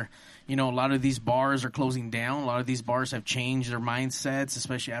point where, a lot of these bars are closing down. A lot of these bars have changed their mindsets,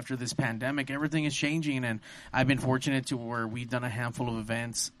 especially after this pandemic. Everything is changing, and I've been fortunate to where we've done a handful of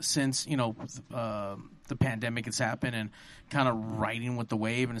events since, the pandemic has happened, and kind of riding with the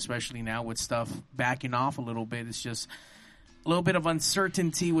wave, and especially now with stuff backing off a little bit. It's just a little bit of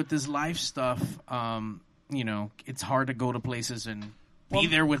uncertainty with this life stuff. It's hard to go to places and be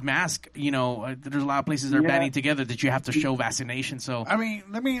there with mask. There's a lot of places that are banding together that you have to show vaccination. So I mean,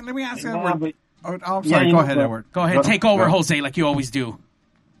 let me ask you, Edward. I'm sorry. Go ahead, Edward. Go ahead, take over, Jose, like you always do.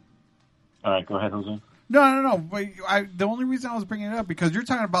 All right, go ahead, Jose. No. But the only reason I was bringing it up because you're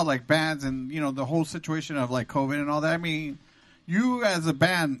talking about like bands and the whole situation of like COVID and all that. I mean, you as a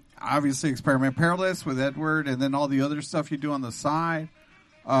band, obviously Experiment Perilous with Edward, and then all the other stuff you do on the side.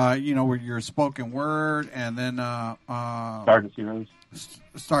 Where you're spoken word, and then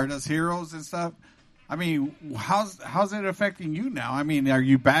Stardust Heroes and stuff. I mean, how's it affecting you now? I mean, are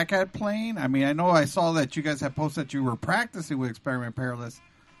you back at playing? I mean, I know I saw that you guys have posted that you were practicing with Experiment Perilous,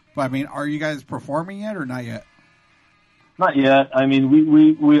 but I mean, are you guys performing yet or not yet? Not yet. I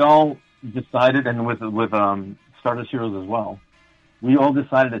mean, we all decided, and with Stardust Heroes as well, we all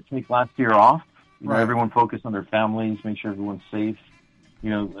decided to take last year off. Everyone focused on their families, make sure everyone's safe.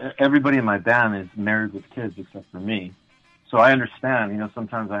 Everybody in my band is married with kids except for me. So I understand,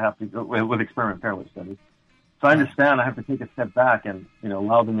 sometimes I have to go with Experiment Perilous studies. So I understand I have to take a step back and,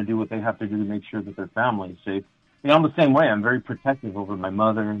 allow them to do what they have to do to make sure that their family is safe. I'm the same way. I'm very protective over my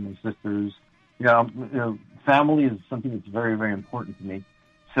mother and my sisters. Family is something that's very, very important to me.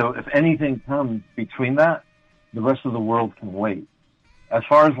 So if anything comes between that, the rest of the world can wait. As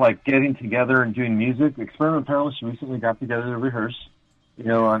far as like getting together and doing music, Experiment Perilous recently got together to rehearse.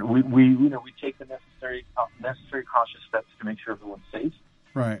 And we take the necessary cautious steps to make sure everyone's safe.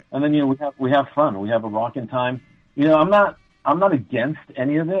 Right. And then we have fun. We have a rocking time. I'm not against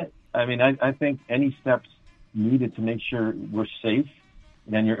any of it. I mean, I think any steps needed to make sure we're safe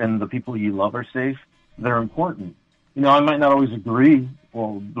and the people you love are safe, they're important. You know, I might not always agree.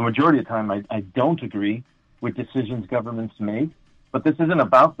 Well, the majority of the time, I don't agree with decisions governments make. But this isn't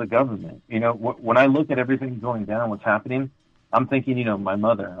about the government. You know, when I look at everything going down, what's happening, I'm thinking, you know, my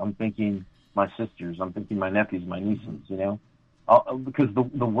mother. I'm thinking my sisters. I'm thinking my nephews, my nieces. You know, because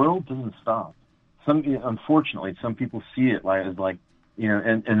the world doesn't stop. Unfortunately, some people see it as like, you know,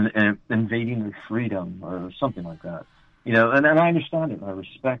 and invading their freedom or something like that. You know, and I understand it and I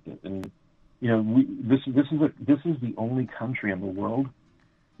respect it. And you know, this is the only country in the world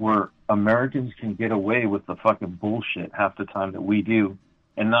where Americans can get away with the fucking bullshit half the time that we do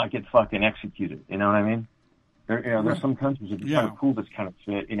and not get fucking executed. You know what I mean? There's some countries that try to pull this kind of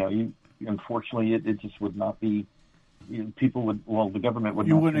shit. You know, unfortunately, it just would not be. The government would.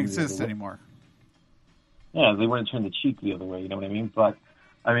 You wouldn't exist anymore. Yeah, they wouldn't turn the cheek the other way. You know what I mean? But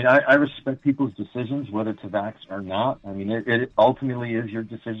I mean, I respect people's decisions, whether to vax or not. I mean, it ultimately is your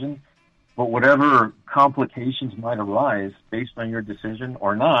decision. But whatever complications might arise based on your decision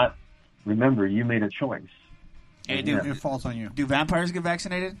or not, remember, you made a choice. Hey, it falls on you. Do vampires get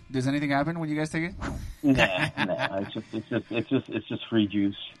vaccinated? Does anything happen when you guys take it? Nah. It's just free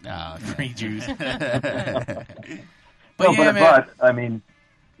juice. Oh, okay. Free juice. But I mean,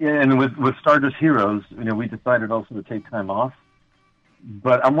 yeah, and with Stardust Heroes, you know, we decided also to take time off.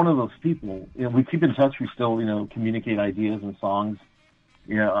 But I'm one of those people. You know, we keep in touch. We still, you know, communicate ideas and songs.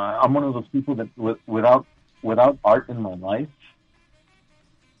 You know, I'm one of those people that without art in my life,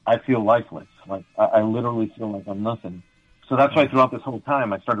 I feel lifeless. Like I literally feel like I'm nothing. So that's why throughout this whole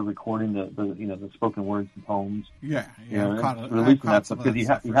time I started recording the spoken words and poems. Yeah. Releasing that stuff because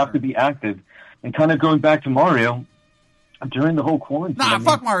you have to be active. And kind of going back to Mario, during the whole quarantine. Nah,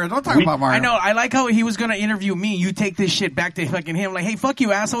 fuck Mario. Don't talk about Mario. I know. I like how he was going to interview me. You take this shit back to fucking him. Like, hey, fuck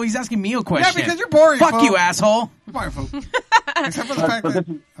you, asshole. He's asking me a question. Yeah, because you're boring. Fuck you, asshole. Except for the fact that.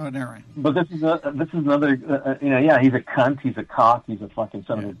 Never mind. But this is another. He's a cunt. He's a cock. He's a fucking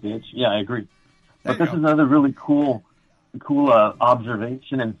son of a bitch. Yeah, I agree. But this is another really cool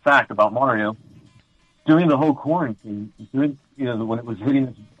observation and fact about Mario. During the whole quarantine, when it was hitting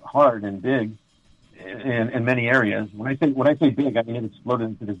us hard and big. In many areas. When I say big, I mean it exploded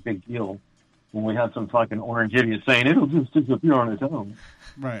into this big deal when we had some fucking orange idiot saying it'll just disappear on its own.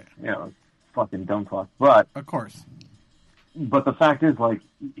 Right. You know, fucking dumb fuck. But of course. But the fact is, like,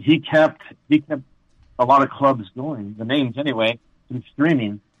 he kept a lot of clubs going, the names anyway, through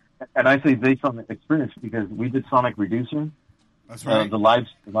streaming. And I say based on the experience because we did Sonic Reducer. That's right. The live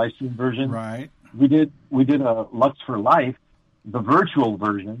stream version. Right. We did a Lux for Life, the virtual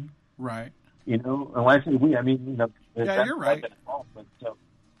version. Right. You know, and when I say we, I mean, you know, yeah, you're right. But, so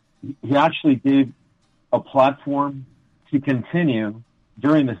he actually gave a platform to continue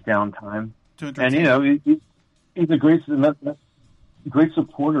during this downtime, and you know, he's a great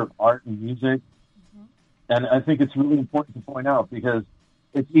supporter of art and music, and I think it's really important to point out because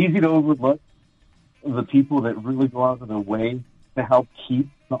it's easy to overlook the people that really go out of their way to help keep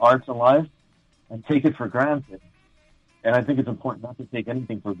the arts alive and take it for granted. And I think it's important not to take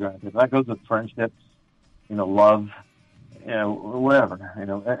anything for granted. That goes with friendships, you know, love, you know, whatever, you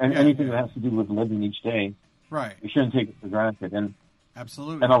know, anything that has to do with living each day. Right. You shouldn't take it for granted. And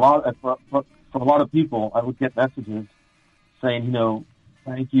absolutely. And for a lot of people, I would get messages saying, you know,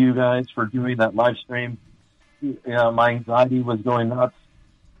 thank you guys for doing that live stream. You know, my anxiety was going nuts,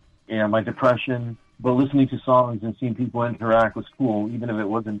 you know, my depression, but listening to songs and seeing people interact was cool, even if it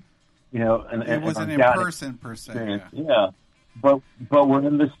wasn't. You know, and it wasn't in person per se. Yeah. But we're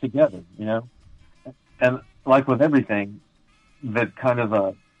in this together, you know, and like with everything that kind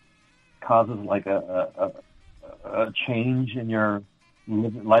of causes like a change in your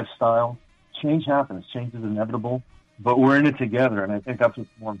lifestyle. Change happens. Change is inevitable, but we're in it together, and I think that's what's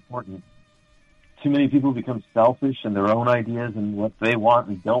more important. Too many people become selfish in their own ideas and what they want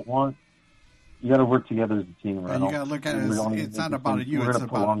and don't want. You got to work together as a team, right? You got to look at it as it's not about you, it's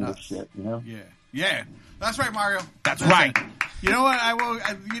about us. Shit, you know? Yeah. That's right, Mario. That's right. You know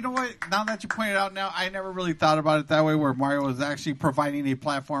what? You know what? Now that you point it out, I never really thought about it that way. Where Mario was actually providing a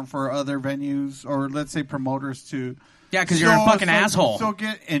platform for other venues or let's say promoters to. Yeah, because you're a fucking asshole. So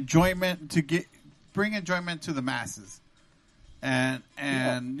get enjoyment bring enjoyment to the masses, and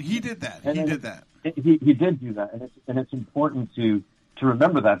he did that. He did that. He did do that, and it's important to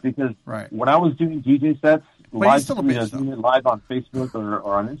remember that because when I was doing DJ sets doing it live on Facebook or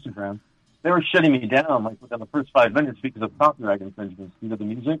on Instagram, they were shutting me down like within the first 5 minutes because of copyright infringements due to the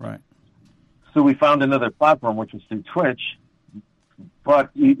music. Right. So we found another platform, which was through Twitch. But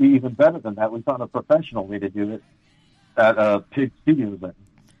even better than that, we found a professional way to do it at Pig Studios.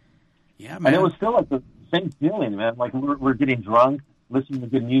 Yeah, And man. it was still like the same feeling, man. Like we're getting drunk, listening to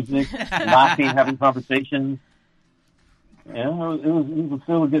good music, laughing, having conversations. You know, it was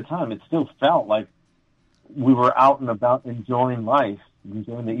still a good time. It still felt like we were out and about enjoying life,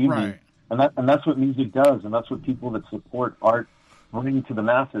 enjoying the evening. Right. And that's what music does, and that's what people that support art bring to the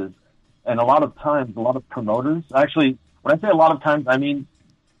masses. And a lot of times, a lot of promoters, actually, when I say a lot of times, I mean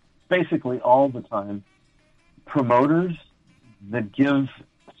basically all the time, promoters that give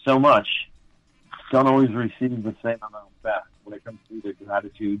so much don't always receive the same amount back when it comes to either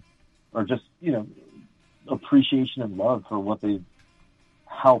gratitude or just, you know, appreciation and love for what they've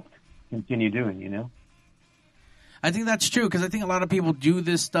helped continue doing, you know? I think that's true because I think a lot of people do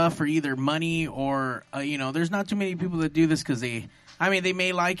this stuff for either money or, you know, there's not too many people that do this because they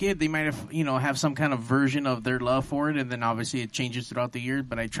may like it. They might have, you know, have some kind of version of their love for it. And then obviously it changes throughout the year.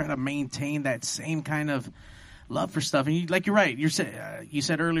 But I try to maintain that same kind of love for stuff. And you're right. You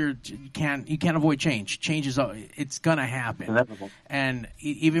said earlier, you can't avoid change. Change is, it's going to happen. Inevitable. And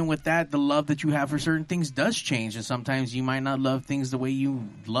even with that, the love that you have for certain things does change. And sometimes you might not love things the way you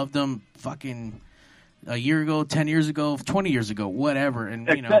loved them fucking a year ago, 10 years ago, 20 years ago, whatever. And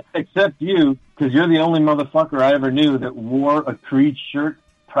you know, except you, because you're the only motherfucker I ever knew that wore a Creed shirt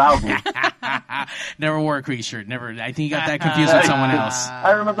proudly. Never wore a Creed shirt. Never. I think you got that confused with someone else.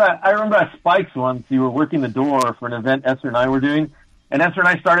 I remember at Spikes once. You were working the door for an event Esther and I were doing, and Esther and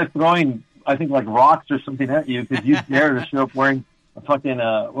I started throwing, I think, like rocks or something at you because you dared to show up wearing a fucking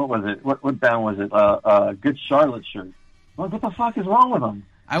what was it? What band was it? Good Charlotte shirt. Like, what the fuck is wrong with them?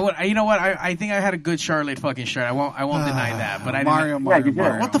 You know what? I think I had a good Charlotte fucking shirt. I won't deny that. But I didn't.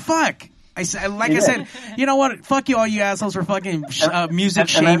 Mario. What the fuck? I said, you know what? Fuck you, all you assholes for fucking music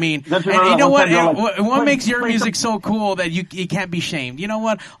shaming. And you know what? What makes your music so cool that you can't be shamed? You know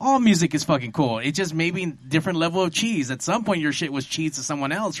what? All music is fucking cool. It's just maybe different level of cheese. At some point, your shit was cheese to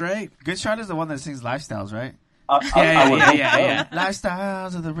someone else, right? Good Charlotte is the one that sings Lifestyles, right? Yeah.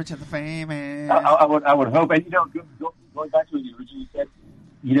 Lifestyles of the rich and the famous. I would hope. And you know, going back to what you originally said,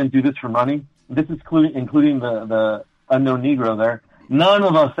 you didn't do this for money. This is including the unknown Negro there. None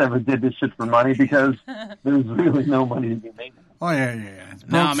of us ever did this shit for money because there's really no money to be made. Oh, yeah.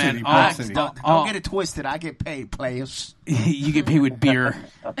 No, man. Don't get it twisted. I get paid, players. You get paid with beer.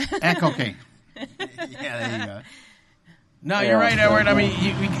 And cocaine. Yeah, there you go. No, you're right, Edward. I mean,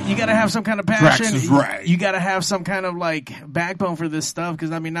 you got to have some kind of passion. Drax is right. You got to have some kind of, like, backbone for this stuff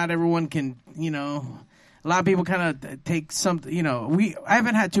because, I mean, not everyone can, you know... A lot of people kind of take some, you know, I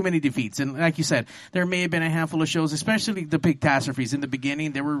haven't had too many defeats. And like you said, there may have been a handful of shows, especially the big catastrophes in the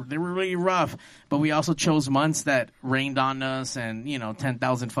beginning. They were really rough, but we also chose months that rained on us and, you know,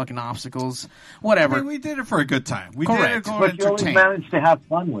 10,000 fucking obstacles, whatever. I mean, we did it for a good time. We Correct. did it to But you always managed to have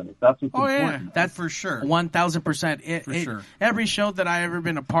fun with it. That's what's important. Yeah, that's for sure. 1,000%. For sure. Every show that I ever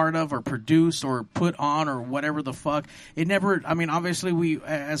been a part of or produced or put on or whatever the fuck, it never, I mean, obviously we,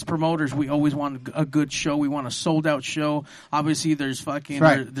 as promoters, we always want a good show. We want a sold out show. Obviously there's fucking,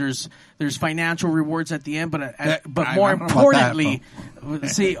 there's financial rewards at the end, but more importantly,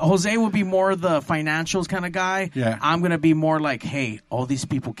 see, Jose will be more the financials kind of guy. Yeah. I'm going to be more like, hey, all these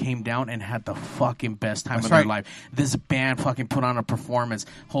people came down and had the fucking best time of their life. This band fucking put on a performance.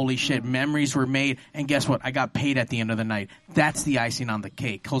 Holy shit, memories were made. And guess what? I got paid at the end of the night. That's the icing on the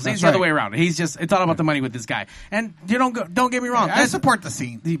cake. Jose's the other way around. He's just, it's all about the money with this guy. And you don't get me wrong. I support the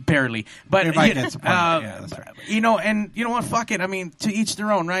scene. Barely. But if I get support, yeah, that's right. You know, and you know what? Fuck it. I mean, to each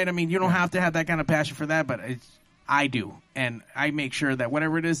their own, right? I mean, you don't have to have that kind of passion for that, but I do. And I make sure that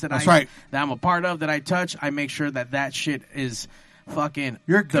whatever it is that that I'm a part of, that I touch, I make sure that shit is fucking...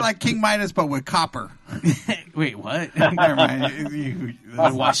 You're like King Midas, but with copper. Wait, what? Never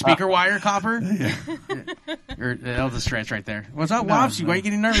mind. Speaker wire copper? Yeah. That was a stretch right there. What's up, Wops? Why are you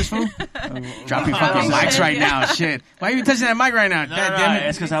getting nervous, fool? Dropping fucking mics right now. Shit. Why are you touching that mic right now? No, God damn it.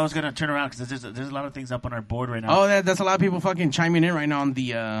 It's because I was going to turn around because there's a lot of things up on our board right now. Oh, that's a lot of people fucking chiming in right now on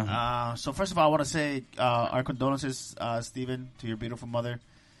the... So first of all, I want to say our condolences, Stephen, to your beautiful mother.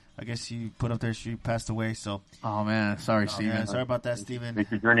 I guess you put up there she passed away, so... Oh, man. Sorry, Steven. Yeah, sorry about that, Steven. Make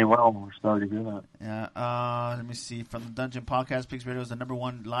your journey well. We're sorry to hear that. Yeah, let me see. From the Dungeon Podcast, Pigs Radio is the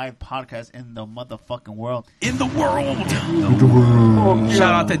 #1 live podcast in the motherfucking world. In the world!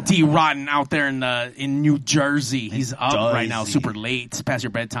 Shout out to D. Rotten out there in New Jersey. He's up right now, super late. It's past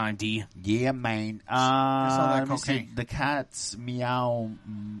your bedtime, D. Yeah, man. that let me see. The cat's meow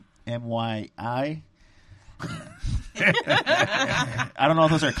MYI. I don't know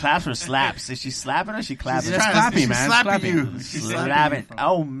if those are claps or slaps. Is she slapping or is she clapping? She's slapping, man. Slapping you. She's slapping.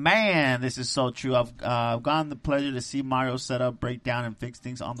 Oh man, this is so true. I've gotten the pleasure to see Mario set up, break down, and fix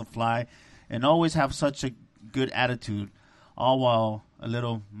things on the fly, and always have such a good attitude. All while a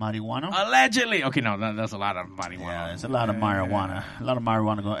little marijuana. Allegedly. Okay, no, that's a lot of marijuana. Yeah, it's a lot of marijuana. A lot of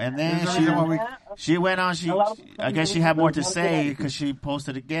marijuana going. And then There's a reason why she went on. I guess she had more to say because she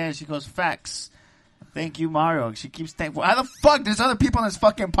posted again. She goes, facts. Thank you, Mario. She keeps thankful. How the fuck? There's other people on this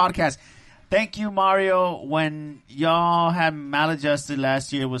fucking podcast. Thank you, Mario. When y'all had maladjusted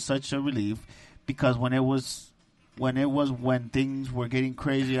last year, it was such a relief because when things were getting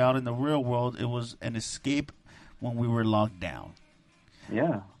crazy out in the real world, it was an escape when we were locked down.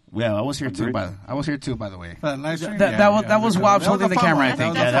 Yeah. Yeah, I was here too. By the way, that was Wobbs holding the camera. I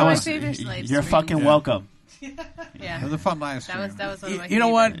think. Yeah, that was. You're fucking welcome. Yeah. It was a fun live stream. That was one of my You know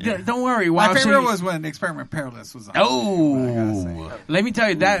what? Don't worry. My Wobbs, favorite was when Experiment Perilous was on. Oh, let me tell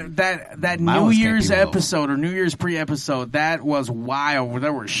you that New Year's episode or New Year's pre-episode, that was wild.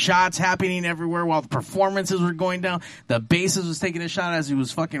 There were shots happening everywhere while the performances were going down. The bassist was taking a shot as he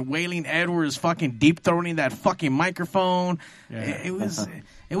was fucking wailing. Edward was fucking deep throating that fucking microphone. Yeah. It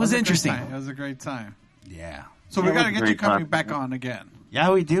was interesting. It was a great time. Yeah. So we got to get you coming back on again.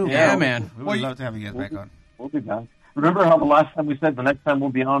 Yeah, we do. Yeah, man. We would love to have you guys back on. We'll be back. Remember how the last time we said the next time we'll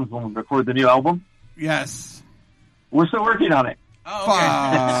be on is when we record the new album? Yes. We're still working on it. Oh,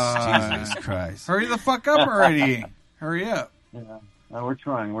 okay. Jesus Christ. Hurry the fuck up already. Hurry up. Yeah. We're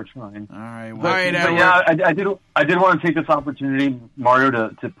trying. All right. All right, But yeah, I did want to take this opportunity, Mario,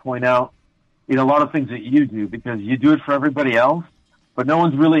 to point out, a lot of things that you do because you do it for everybody else, but no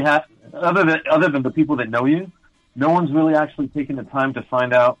one's really other than the people that know you, no one's really actually taken the time to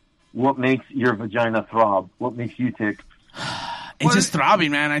find out what makes your vagina throb, what makes you tick. It's just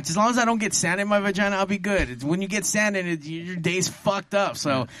throbbing, man. As long as I don't get sand in my vagina, I'll be good. When you get sand in it, your day's fucked up.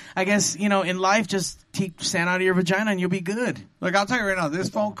 So I guess, in life, just take sand out of your vagina and you'll be good. Look, I'll tell you right now, this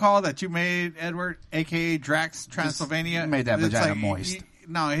phone call that you made, Edward, a.k.a. Drax Transylvania. Made that vagina moist.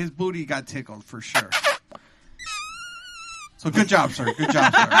 No, his booty got tickled for sure. So good job, sir. Good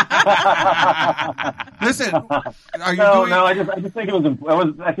job, sir. Listen, are you doing? No, I just think it was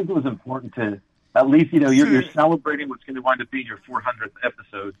important to at least you're celebrating what's going to wind up being your 400th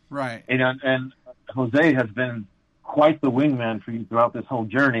episode, right? And Jose has been quite the wingman for you throughout this whole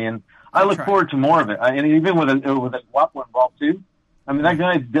journey, and I look forward to more of it. And even with a Guapo involved too. I mean, that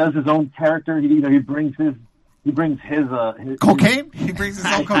guy does his own character. He brings his cocaine. He brings his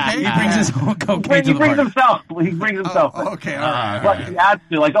own cocaine. He brings his own cocaine. He brings himself. He brings himself. Okay, all right. But he adds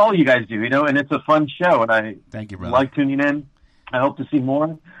to like all you guys do, and it's a fun show. And I thank you, brother. Like tuning in. I hope to see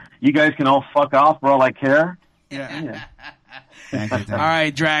more. You guys can all fuck off for all I care. Yeah. Thank you. All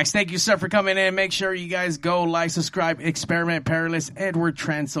right, Drax. Thank you, sir, for coming in. Make sure you guys go like, subscribe, Experiment Perilous, Edward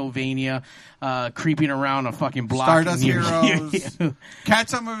Transylvania, creeping around a fucking block. Stardust Heroes. Catch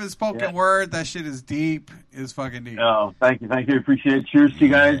some of his spoken word. That shit is deep. Is fucking deep. Oh, thank you. Appreciate it. Cheers to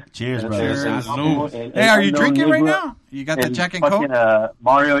you guys. Cheers, brother. Hey, are you drinking right now? You got the Jack and Coke?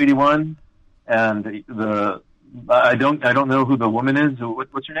 Mario 81, and I don't know who the woman is.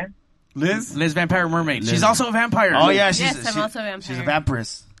 What's her name? Liz Vampire Mermaid. She's also a vampire. Oh yeah, I'm also a vampire. She's a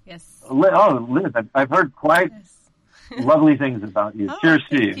vampiress. Yes. Liz, I've heard quite lovely things about you. Cheers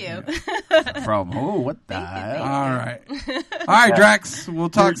to you. Thank you. From who? What the hell? All right, Drax. We'll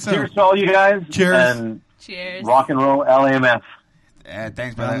talk soon. Cheers to all you guys. Cheers. And cheers. Rock and roll LAMF.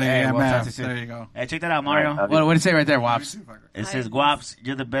 Thanks, brother. Hey, we'll talk to you soon. There you go. Hey, check that out, Mario. What did it say right there, Wops? It says, Guaps,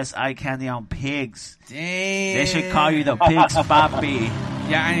 you're the best eye candy on pigs. Dang. They should call you the Pigs Papi.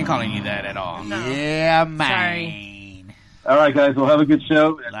 Yeah, I ain't calling you that at all. No. Yeah, man. Sorry. All right, guys. We'll have a good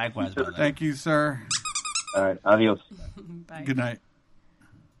show. Likewise, brother. Thank you, sir. All right. Adios. Bye. Good night.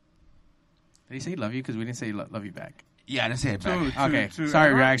 Did he say love you? Because we didn't say love you back. Yeah, I didn't say it back. Okay.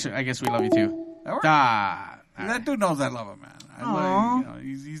 Sorry, reaction. I guess we love you too. That dude knows I love him, man.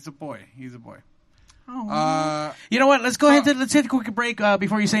 He's a boy. He's a boy. You know what? Let's go ahead. Let's take a quick break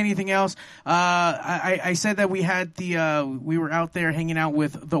before you say anything else. I said that we had we were out there hanging out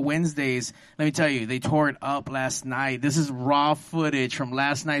with the Wednesdays. Let me tell you, they tore it up last night. This is raw footage from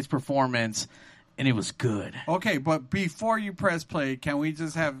last night's performance, and it was good. Okay, but before you press play, can we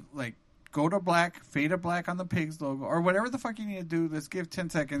just have go to black, fade to black on the Pigs logo, or whatever the fuck you need to do? Let's give 10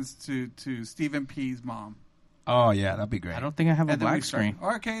 seconds to Stephen P's mom. Oh, yeah, that'd be great. I don't think I have a black screen.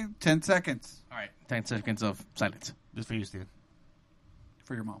 Okay, 10 seconds. All right, 10 seconds of silence. Just for you, Steven.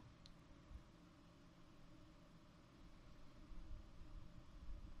 For your mom.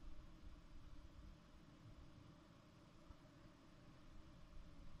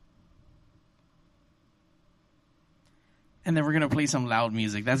 And then we're going to play some loud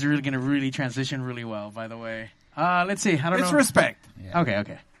music. That's really going to transition really well, by the way. Let's see. I don't know. It's respect. Yeah.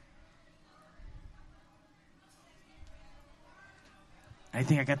 Okay. I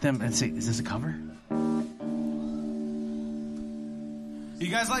think I got them. Let's see. Is this a cover? You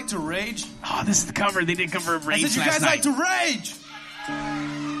guys like to rage? Oh, this is the cover. They did cover of Rage last night. I said you guys like to rage.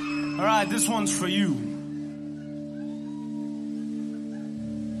 All right, this one's for you.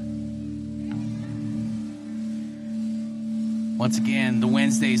 Once again, the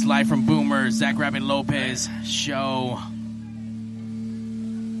Wednesdays live from Boomer, Zach Rabbit Lopez show.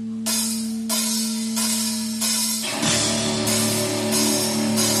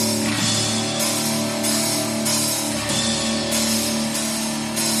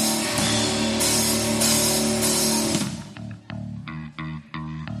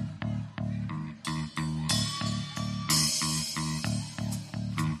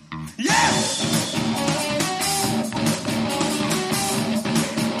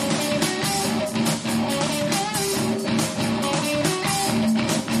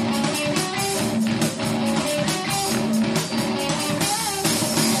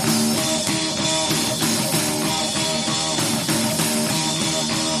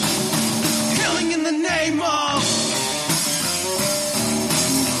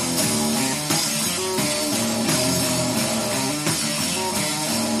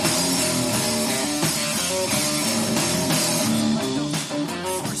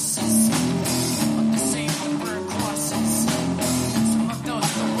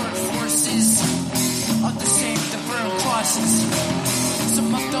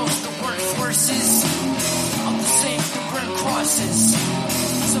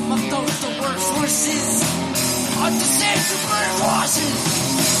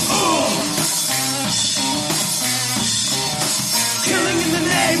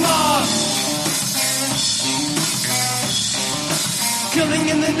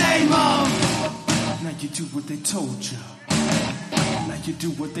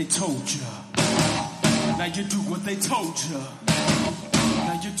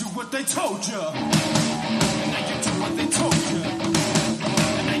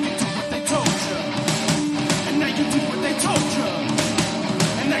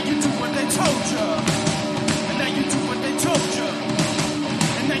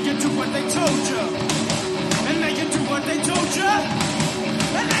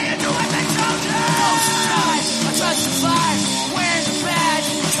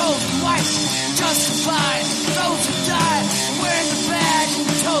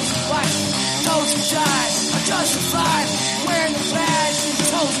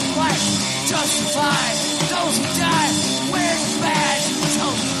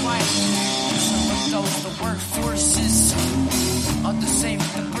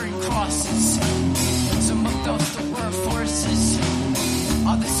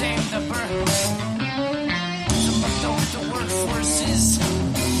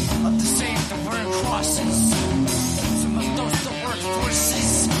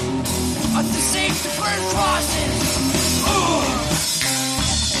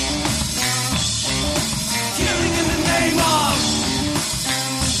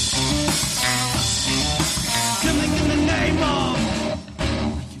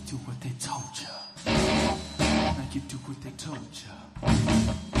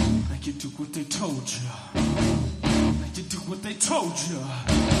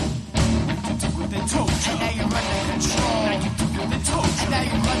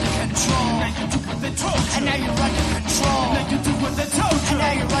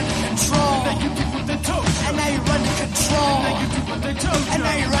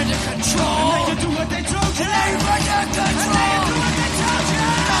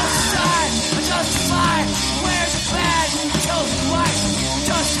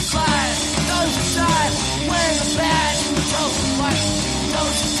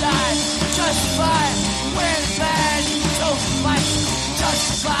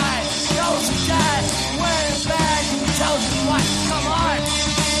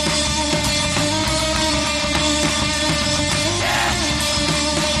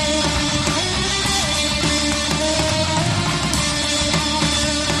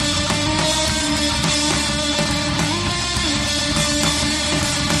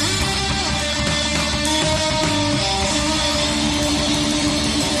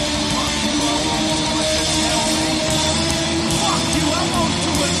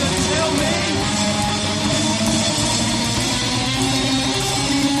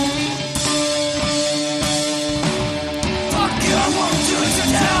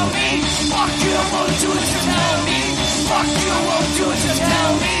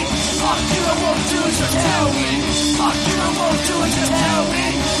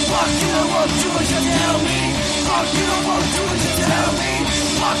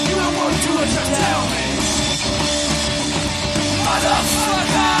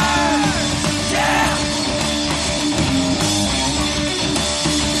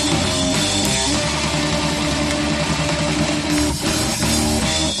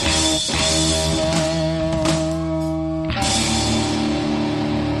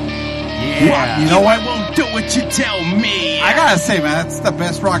 Yeah. You know what? I won't do what you tell me. I gotta say, man, that's the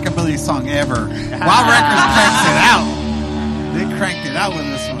best rockabilly song ever. Wild Records cranks it out. They cranked it out with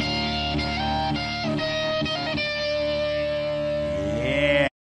this one. Yeah.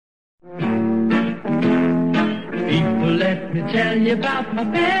 People, let me tell you about my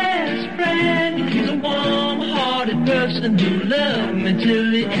best friend. He's a warm-hearted person who loved me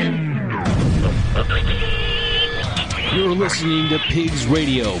till the end. You're listening to Pigs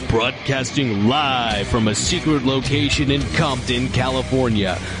Radio, broadcasting live from a secret location in Compton,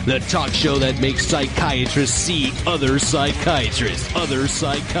 California. The talk show that makes psychiatrists see other psychiatrists, other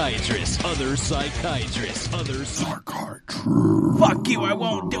psychiatrists, other psychiatrists, other psychiatrists. Fuck you, I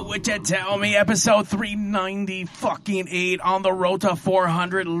won't do what you tell me. Episode 398 on the road to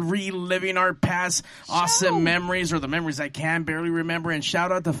 400, reliving our past awesome memories, or the memories I can barely remember. And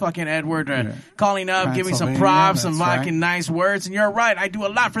shout out to fucking Edward calling up, giving some props, some fucking nice words. And you're right, I do a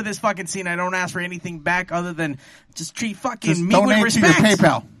lot for this fucking scene. I don't ask for anything back other than just treat fucking Just me donate with respect. to your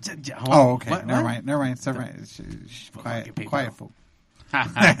PayPal. Oh, okay. What? Never mind. It's all right. Quiet, fool.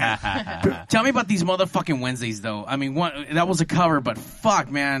 Tell me about these motherfucking Wednesdays, though. I mean, that was a cover, but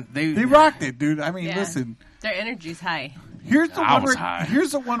fuck, man, they rocked it, dude. I mean, Yeah. listen. Their energy's high. Here's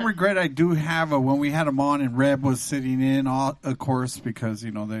the one regret I do have of when we had him on and Reb was sitting in, of course, because I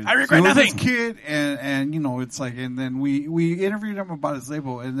regret nothing. This kid, and it's like, and then we interviewed him about his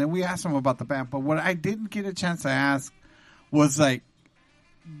label, and then we asked him about the band. But what I didn't get a chance to ask was like,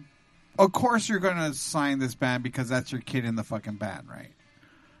 of course you're gonna sign this band because that's your kid in the fucking band, right?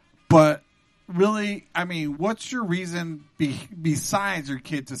 But really, I mean, what's your reason besides your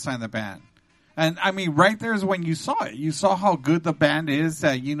kid to sign the band? And I mean, right there is when you saw it. You saw how good the band is.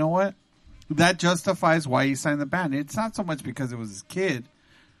 That you know what, that justifies why he signed the band. It's not so much because it was his kid.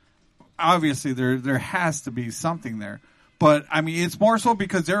 Obviously, there has to be something there. But I mean, it's more so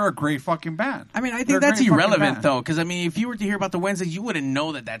because they're a great fucking band. I mean, I think that's irrelevant, though, because I mean, if you were to hear about the Wednesdays, you wouldn't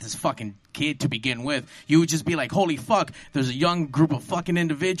know that that's his fucking kid to begin with. You would just be like, "Holy fuck!" There's a young group of fucking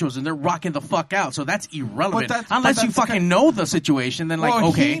individuals, and they're rocking the fuck out. So that's irrelevant, unless you fucking know the situation. Then, like,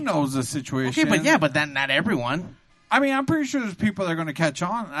 okay, he knows the situation. Okay, but then not everyone. I mean, I'm pretty sure there's people that are going to catch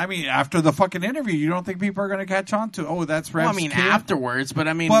on. I mean, after the fucking interview, you don't think people are going to catch on to, oh, that's Reb's kid? Afterwards, but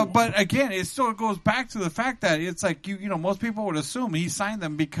I mean... But again, it still goes back to the fact that it's like, most people would assume he signed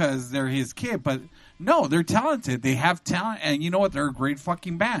them because they're his kid, but no, they're talented. They have talent, and you know what? They're a great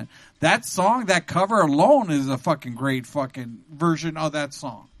fucking band. That song, that cover alone is a fucking great fucking version of that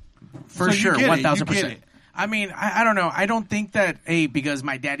song. For sure, 1,000%. I mean, I don't know. I don't think that, because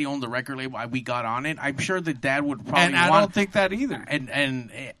my daddy owned the record label, we got on it. I'm sure the dad would probably And I don't think that either.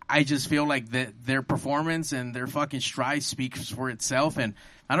 And I just feel like their performance and their fucking stride speaks for itself. And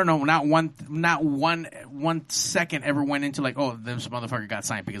I don't know, not one second ever went into like, oh, this motherfucker got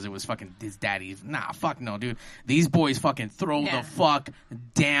signed because it was fucking his daddy's. Nah, fuck no, dude. These boys fucking throw the fuck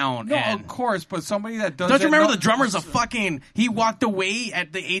down. No, of course, but somebody that does. Don't you remember the drummer's a fucking? He walked away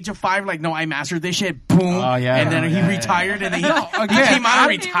at the age of 5, like, no, I mastered this shit. Boom. Oh yeah. And then he retired, and then he came out of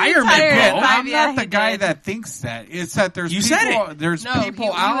retirement, retired. bro. I'm not the guy that thinks that. It's that there's there's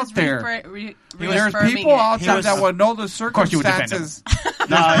people out there. There's people out there that would know the circumstances.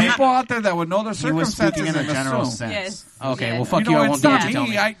 There's people out there that would know the circumstances in a and general assume. sense. Yes. Okay, well, fuck you. I won't it's do not what you tell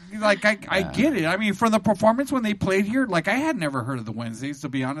me. I get it. I mean, from the performance when they played here, like, I had never heard of the Wednesdays, to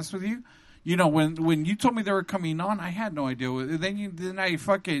be honest with you. When you told me they were coming on, I had no idea. Then you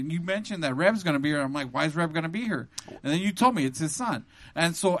mentioned that Reb's going to be here. I'm like, why is Reb going to be here? And then you told me it's his son.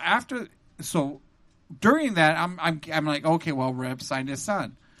 And so during that, I'm like, okay, well, Reb signed his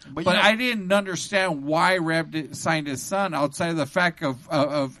son. But I didn't understand why Reb signed his son outside of the fact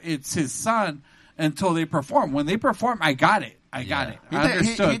of it's his son until they perform. When they perform, I got it. I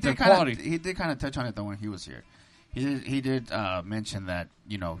understood the quality. He did kind of touch on it though when he was here. He did mention that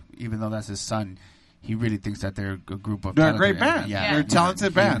even though that's his son, he really thinks that they're a group of. They're a great band. Yeah, they're a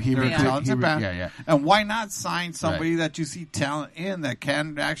talented band. They're a talented band. Yeah. And why not sign somebody that you see talent in that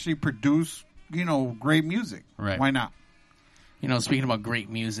can actually produce great music? Right. Why not? Speaking about great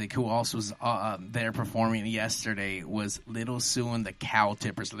music, who also was there performing yesterday was Little Sue and the Cow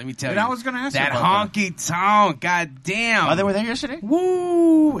Tippers. Let me tell you. I was going to ask that you about honky tonk. God damn. Oh, they were there yesterday?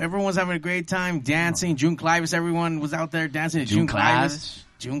 Woo! Everyone was having a great time dancing. June Clivis, everyone was out there dancing. June Clivis.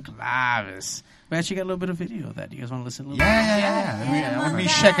 We actually got a little bit of video of that. Do you guys want to listen a little bit? Yeah. Let me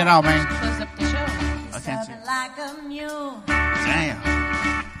check it out, man. Close up the show. I can't see. Like a mule. Damn.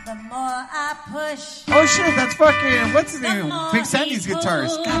 The more I push. Oh shit, that's fucking what's his name? Big Sandy's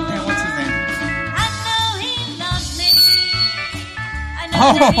guitarist. God damn, what's his name? I know he loves me. I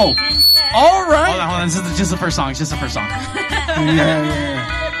know that he can play. All right. Hold on. This is just the first song. It's just the first song.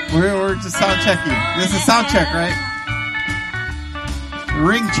 Yeah. We're just sound checking. This is sound check, right?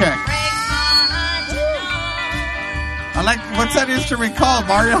 Ring check. I like, what's that instrument called,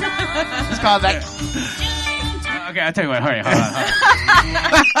 Mario? It's called that. Okay, I'll tell you what. Hurry, hold on.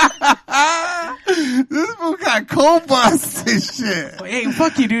 This fool got cold bust and shit. Hey,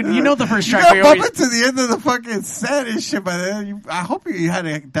 fuck you, dude. You know the first track. You got bumping to the end of the fucking set and shit by then. I hope you had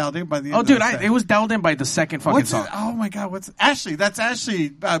it dialed in by the end of the set. It was dialed in by the second fucking song. Oh my god, what's Ashley? That's Ashley,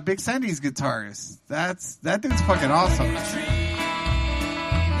 Big Sandy's guitarist. That dude's fucking awesome.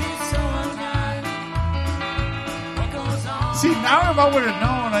 See, now if I would have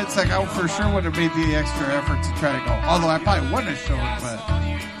known, it's like I for sure would have made the extra effort to try to go. Although I probably wouldn't have shown, but.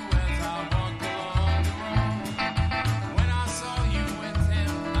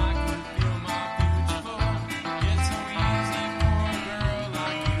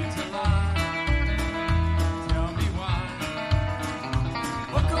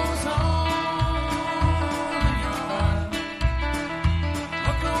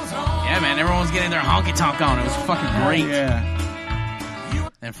 Yeah, man, everyone was getting their honky tonk on. It was fucking great. Yeah.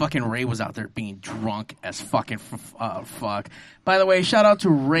 And fucking Ray was out there being drunk as fucking fuck. By the way, shout out to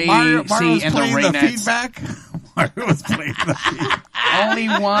Ray Mario C and the playing Ray the Nets. feedback. Mario was playing the feedback. Only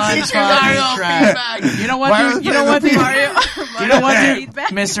one Teach Mario fucking track. feedback. You know what, Mario's dude? You know playing what, the dude? feedback. You know what,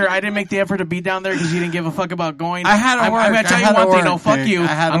 dude? Mister, I didn't make the effort to be down there because you didn't give a fuck about going. I had to work. I'm going to tell I you had to one thing. No, work, fuck Dick. you. I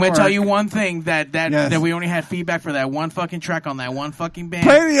had to I'm going to tell work. you one thing that Yes. we only had feedback for that one fucking track on that one fucking band.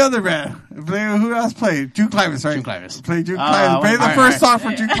 Play the other band. Who else played? June Clivis, right? June Clivis. Play June Clivis. Play the all first right. song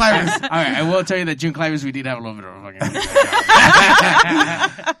from June Clivis. All right, I will tell you that June Clivis, we did have a little bit of a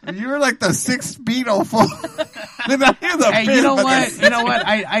fucking. You were like the sixth Beatle fool. Hey, you know what? You know what?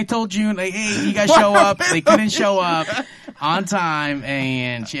 I told June, like, hey, you guys show up. They couldn't show up on time,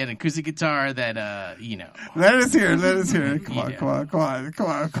 and she had an acoustic guitar that, you know. Let us hear. Let us hear. Come on, come on, come on, come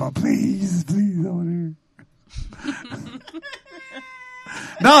on, come on. Please, please, I want to hear.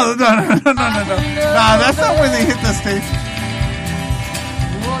 No. No, that's not when they hit the stage.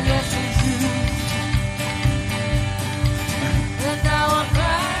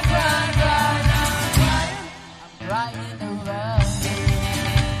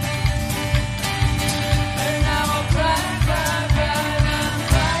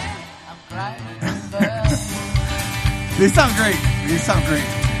 They sound great. They sound great.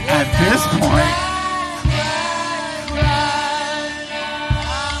 At this point,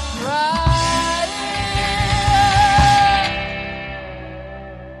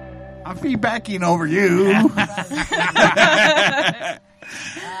 I'm feedbacking over you.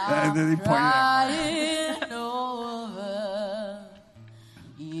 And then he pointed at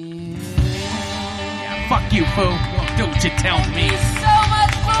Yeah, fuck you, fool. Well, do what you tell me. So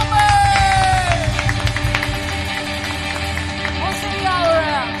much Boomer! We'll see y'all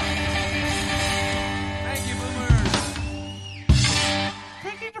around. Thank you, Boomers.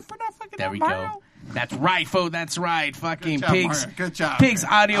 There we go. That's right, fool. That's right. Fucking Good job, Pigs. Mario. Good job. Pigs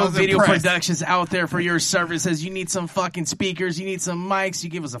man. I Audio was Video impressed. Productions out there for your services. You need some fucking speakers. You need some mics. You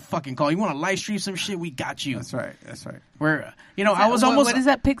give us a fucking call. You want to live stream some shit? We got you. That's right. That's right. We're, you know, I was almost What is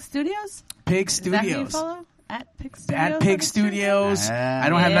that? Pig Studios? Pig Is that who you Studios. follow? At Pig Studios? At Pig Studios. I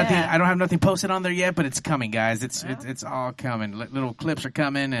don't have Yeah. nothing. I don't have nothing posted on there yet, but it's coming, guys. It's all coming. Little clips are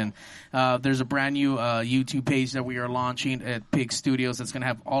coming, and there's a brand new YouTube page that we are launching at Pig Studios. That's going to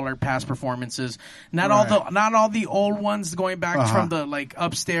have all our past performances. Not all the old ones going back from the like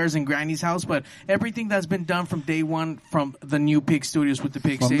upstairs in Granny's house, but everything that's been done from day one from the new Pig Studios with the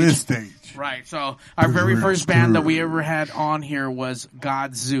Pig From stage. this stage. Right. So our very first band that we ever had on here was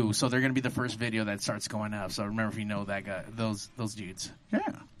God Zoo. So they're going to be the first video that starts going up. So remember if you know that guy, those dudes. Yeah.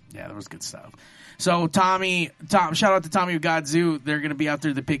 Yeah, that was good stuff. So Tom, shout out to Tommy of God Zoo. They're going to be out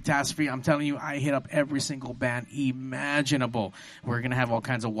there, the Pig Task Free. I'm telling you, I hit up every single band imaginable. We're going to have all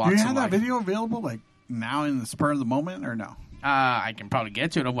kinds of walks Do you of have that life. video available, like now in the spur of the moment, or no? I can probably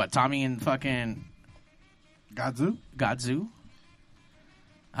get to it. Of what? Tommy and fucking Godzu? God Zoo?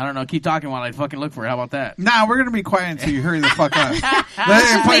 I don't know. Keep talking while I fucking look for it. How about that? Nah, we're gonna be quiet until you hurry the fuck up.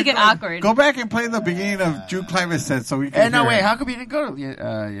 Just make it awkward. Go back and play the beginning of Drew Clivis set so we can. Hey, no, hear wait. it. How come you didn't go to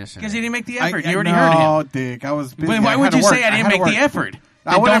yesterday? Because he didn't make the effort. You I already heard him. No, Dick. I was busy. Wait, why I would had you to work. say I didn't had to make the work. effort?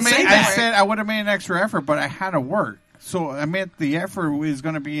 I Then would have don't made. say I that. said I would have made an extra effort, but I had to work. So I meant the effort was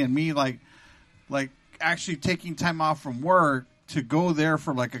going to be in me, like actually taking time off from work to go there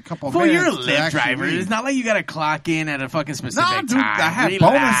for like a couple Fool, minutes. you're a to Lyft actually driver. leave. It's not like you got to clock in at a fucking specific No, dude, time. I had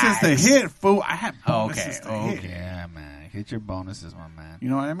Relax. bonuses to hit, fool. I had bonuses to Okay. hit. Yeah, man. Hit your bonuses, my man. You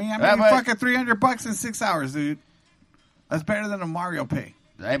know what I mean? I Yeah, made but- fucking $300 in 6 hours, dude. That's better than a Mario pay.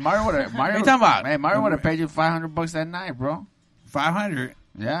 Hey, Mario would have. What are you talking about? Hey, Mario would have paid you $500 that night, bro. 500.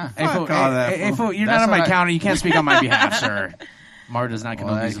 Yeah. Hey, Fuck fool, all that, hey, fool. fool, you're That's not on my what I- counter. You can't speak on my behalf, sir. Mario does not Well,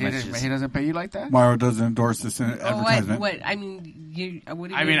 condone these he messages. doesn't pay you like that? Mario doesn't endorse this Oh, advertisement. what? I mean, what do you I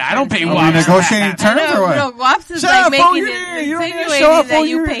mean, mean I don't pay Are we Wops. negotiating terms or what? No, Wops is Shut like up, fool, making you it don't need to show insinuating up, that fool,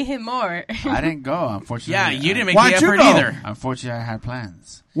 you you're- pay him more. I didn't go, unfortunately. Yeah, you didn't make Why'd the you effort go? either. Unfortunately, I had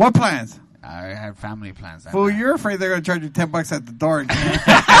plans. What plans? I had family plans. that Fool, night. you're afraid they're going to charge you $10 at the door. It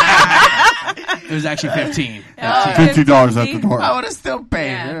was actually 15. $50 at the door. I would have still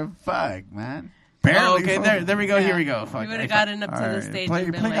paid. Yeah. Fuck, man. Barely. Oh, okay, fool. there we go. Here we go. Fuck. You would have gotten up to All the right, stage play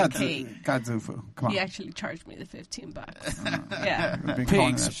and been like, hey, Godzufu. Come on. he actually charged me the $15. Yeah. We've been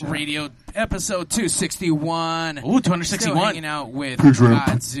calling that Pigs shit. Radio episode 261. Ooh, 261. Still hanging out with Pigs Radio.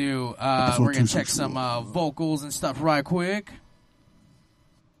 Godzu. Episode We're going to check 261. some vocals and stuff right quick.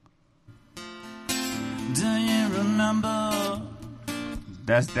 Do you remember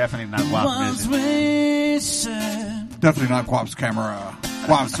That's definitely not WAP what Vision. we said? Definitely not Quap's camera.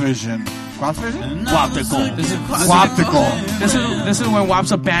 Quap's vision. Quap's vision? Quaptical. This is when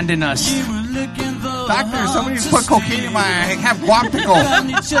Wops abandoned us. Doctor, somebody put cocaine in my have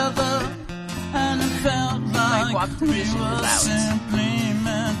Quaptical. Each other, and it felt like Wops Vision we were is out. simply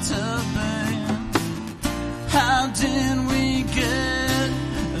meant to be. How did we get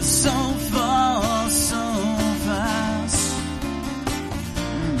so far so fast?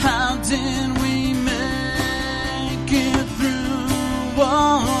 How did we make it through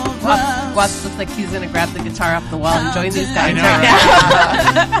all that? Wops looks like he's going to grab the guitar off the wall and join these guys know, right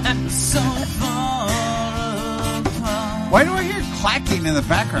now. So far apart. Why do I hear clacking in the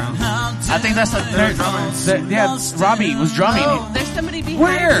background? I think that's the third drummer. Yeah, Robbie was drumming. Oh, there's somebody behind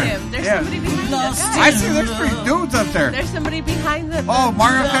Where? him. There's Yeah. somebody behind us. I see there's three dudes up there. There's somebody behind them. Oh,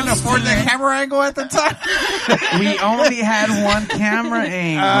 Mario couldn't afford that camera angle at the time. We only had one camera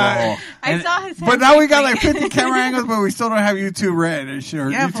angle. I saw his head. But now we got twinkling. like 50 camera angles, but we still don't have YouTube Red and shit. Or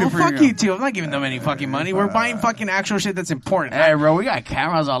Yeah, YouTube fuck Premium. you too. I'm not giving them any fucking money. We're buying fucking actual shit that's important. Hey, bro, we got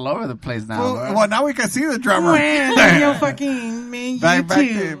cameras all over the place now. Well, bro. well, now we can see the drummer. Man, yo, fucking man, back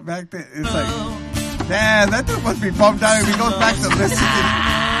YouTube. then, it's like, damn, that dude must be bummed out if he goes back to listening.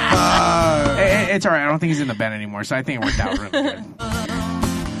 It's alright. I don't think he's in the band anymore, so I think it worked out really good.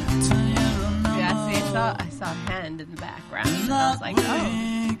 Yeah, see, I saw a hand in the background. And I was like,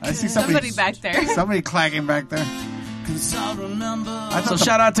 oh, I see somebody back there. Somebody clacking back there. So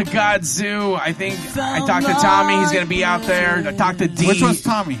shout out to Godzu. I think I talked to Tommy. He's gonna be out there. I talked to D. Which one's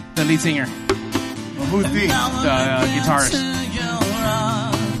Tommy? The lead singer, Well, who's D? the guitarist.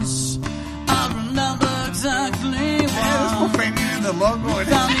 Yeah, this profanity in the logo. And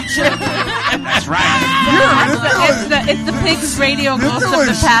That's right. It's the Pigs Radio This Ghost dude of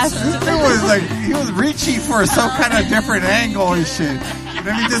the was, Past. this dude was like, he was reaching for some kind of different angle and shit.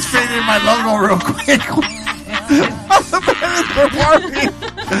 Let me just fade in my logo real quick. I'm the band is performing.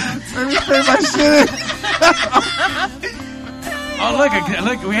 Let me fade my shit in. Oh look,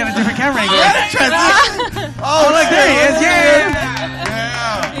 we had a different camera angle. Oh, look, there he is.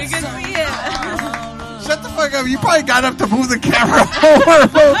 Yeah. You can see it. Shut the fuck up. You probably got up to move the camera over.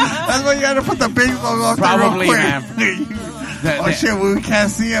 That's why you had to put the big logo up Probably, there real quick. man. Oh shit, we can't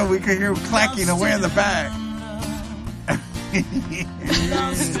see it. We can hear him clacking away in the back.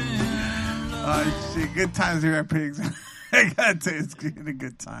 Oh shit, good times here at Pigs. I gotta tell you, it's been a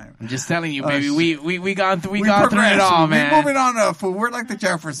good time. I'm just telling you, Oh, baby. shit. We gone through it all, We're man. moving on up, fool. We're like the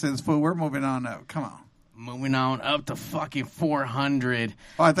Jeffersons, fool. We're moving on up. Come on. Moving on up to fucking 400.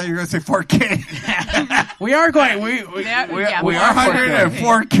 Oh, I thought you were gonna say 4K. We are going. We Yeah, we yeah, are we 100 and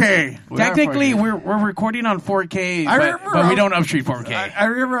 4K. technically we're recording on 4K, I remember but we don't upstream 4K. I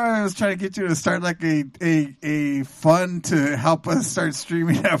remember I was trying to get you to start like a fund to help us start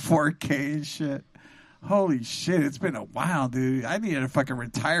streaming at 4K and shit. Holy shit, it's been a while, dude. I need to fucking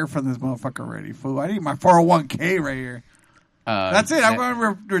retire from this motherfucker already, fool. I need my 401k right here. That's it. I'm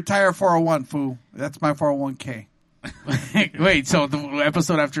going to retire 401, fool. That's my 401k. Wait, so the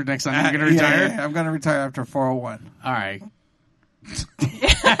episode after next time you're going to retire? Yeah, I'm going to retire after 401. All right.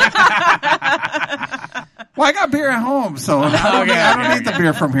 Well, I got beer at home, so I don't need the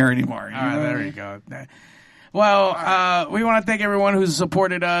beer from here anymore. All right, there you go. Well, we want to thank everyone who's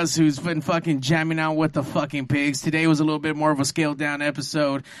supported us, who's been fucking jamming out with the fucking pigs. Today was a little bit more of a scaled down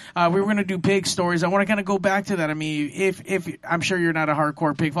episode. We were going to do pig stories. I want to kind of go back to that. I mean, if I'm sure you're not a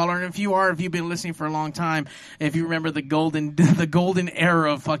hardcore pig follower, and if you are, if you've been listening for a long time, if you remember the golden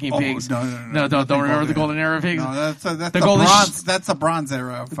era of fucking pigs. No, don't remember the golden era of pigs. No, that's the the golden bronze. That's the bronze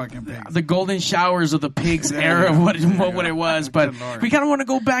era of fucking pigs. the golden showers of the pigs era of what it was. But we kind of want to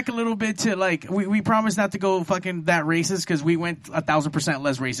go back a little bit to like we promised not to go so fucking that racist because we went 1,000%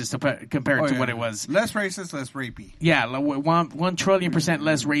 less racist compared to what it was. Less racist, less rapey. Yeah, 1 trillion%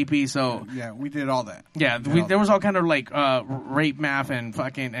 less rapey. So yeah, we did all that. Yeah, there was all kind of like rape math and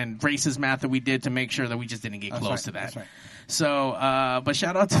fucking and racist math that we did to make sure that we just didn't get close to that. That's right. So, but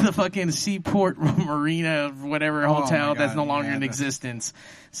shout out to the fucking Seaport Marina, whatever hotel that's no longer in existence.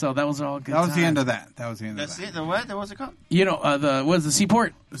 So that was all good. That was time. the end of that. That was the end That's of that. it. The what? What's it called? You know, what was the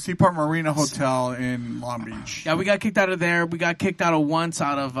Seaport? The Seaport Marina Hotel in Long Beach. Yeah, we got kicked out of there. We got kicked out of once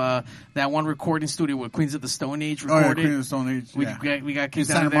out of that one recording studio where Queens of the Stone Age recorded. Queens of the Stone Age. We got kicked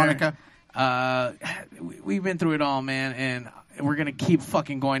in out of Santa there. Monica. We've been through it all, man, and we're gonna keep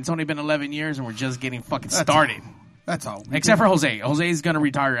fucking going. It's only been 11 years, and we're just getting fucking started. That's all. Except for Jose. Jose's gonna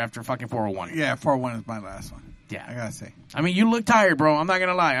retire after fucking 401. Yeah, 401 is my last one. Yeah, I gotta say. I mean, you look tired, bro. I'm not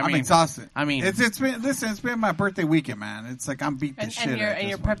gonna lie. I'm exhausted. I mean, it's been my birthday weekend, man. It's like I'm beat the shit. And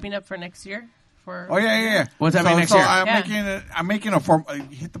you're prepping up for next year. For oh yeah. What's happening next year? I'm making a form.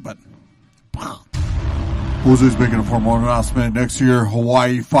 Hit the button. Jose's making a formal announcement next year.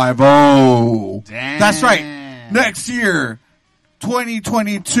 Hawaii 5-0. Damn. That's right. Next year,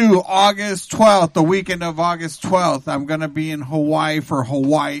 2022, August 12th, the weekend of August 12th, I'm going to be in Hawaii for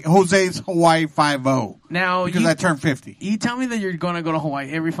Jose's Hawaii 5-0. Now, because I turned 50. You tell me that you're going to go to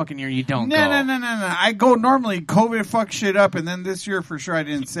Hawaii every fucking year. You don't go. No. I go normally. COVID fucked shit up, and then this year for sure I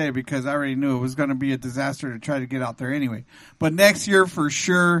didn't say because I already knew it was going to be a disaster to try to get out there anyway. But next year for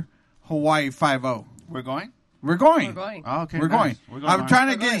sure, Hawaii 5-0. We're going? We're going. We're going. Oh, okay. We're nice. going. I'm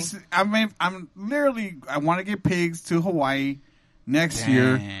trying to get. I want to get pigs to Hawaii next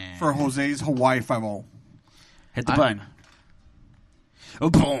year for Jose's Hawaii 5-0. Hit the button. Oh,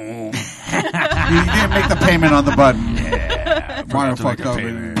 boom. You didn't make the payment on the button. Yeah. Mario fucked up.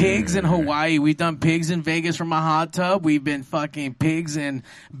 Pigs in Hawaii. We've done pigs in Vegas from a hot tub. We've been fucking pigs in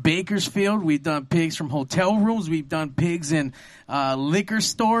Bakersfield. We've done pigs from hotel rooms. We've done pigs in liquor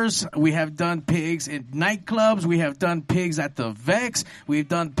stores. We have done pigs in nightclubs. We have done pigs at the Vex. We've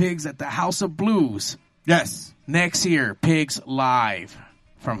done pigs at the House of Blues. Yes. Next year, pigs live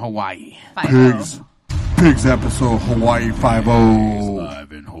from Hawaii. Pigs episode Hawaii 5-0.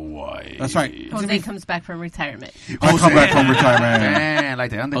 Live in Hawaii. That's right. Jose comes back from retirement. I come back from retirement. Man, like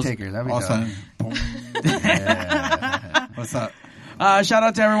the Undertaker. What's up? Shout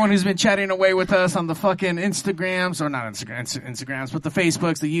out to everyone who's been chatting away with us on the fucking Instagrams, or not Instagrams, but the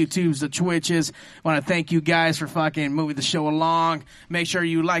Facebooks, the YouTubes, the Twitches. Want to thank you guys for fucking moving the show along. Make sure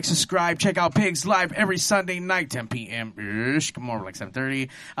you like, subscribe, check out Pigs live every Sunday night, 10 p.m.-ish. Come over like 7:30.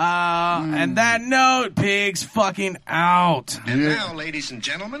 And that note, Pigs fucking out. And now, ladies and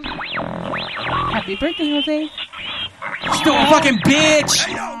gentlemen. Happy birthday, Jose. Still a fucking bitch.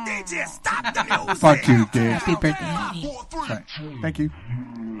 Hey, yo, DJ, stop the music. Fuck you, dude. Happy birthday. Right. Thank you.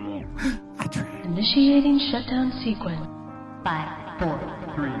 Initiating shutdown sequence. 5, 4,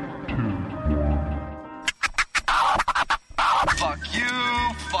 3, 2. Fuck you,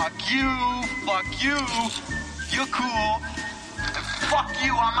 fuck you, fuck you. You're cool. Fuck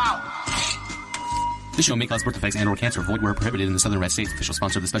you, I'm out. This show may cause birth defects and/or cancer. Void where prohibited in the Southern United States. Official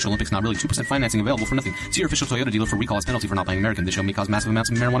sponsor of the Special Olympics. Not really. 2% financing available for nothing. See your official Toyota dealer for recall as penalty for not buying American. This show may cause massive amounts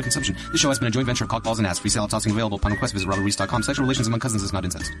of marijuana consumption. This show has been a joint venture of cockballs and ass. Free sale tossing available upon request. Visit RobertReese.com. Sexual relations among cousins is not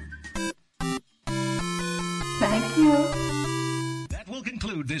incest. Thank you. That will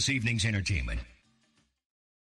conclude this evening's entertainment.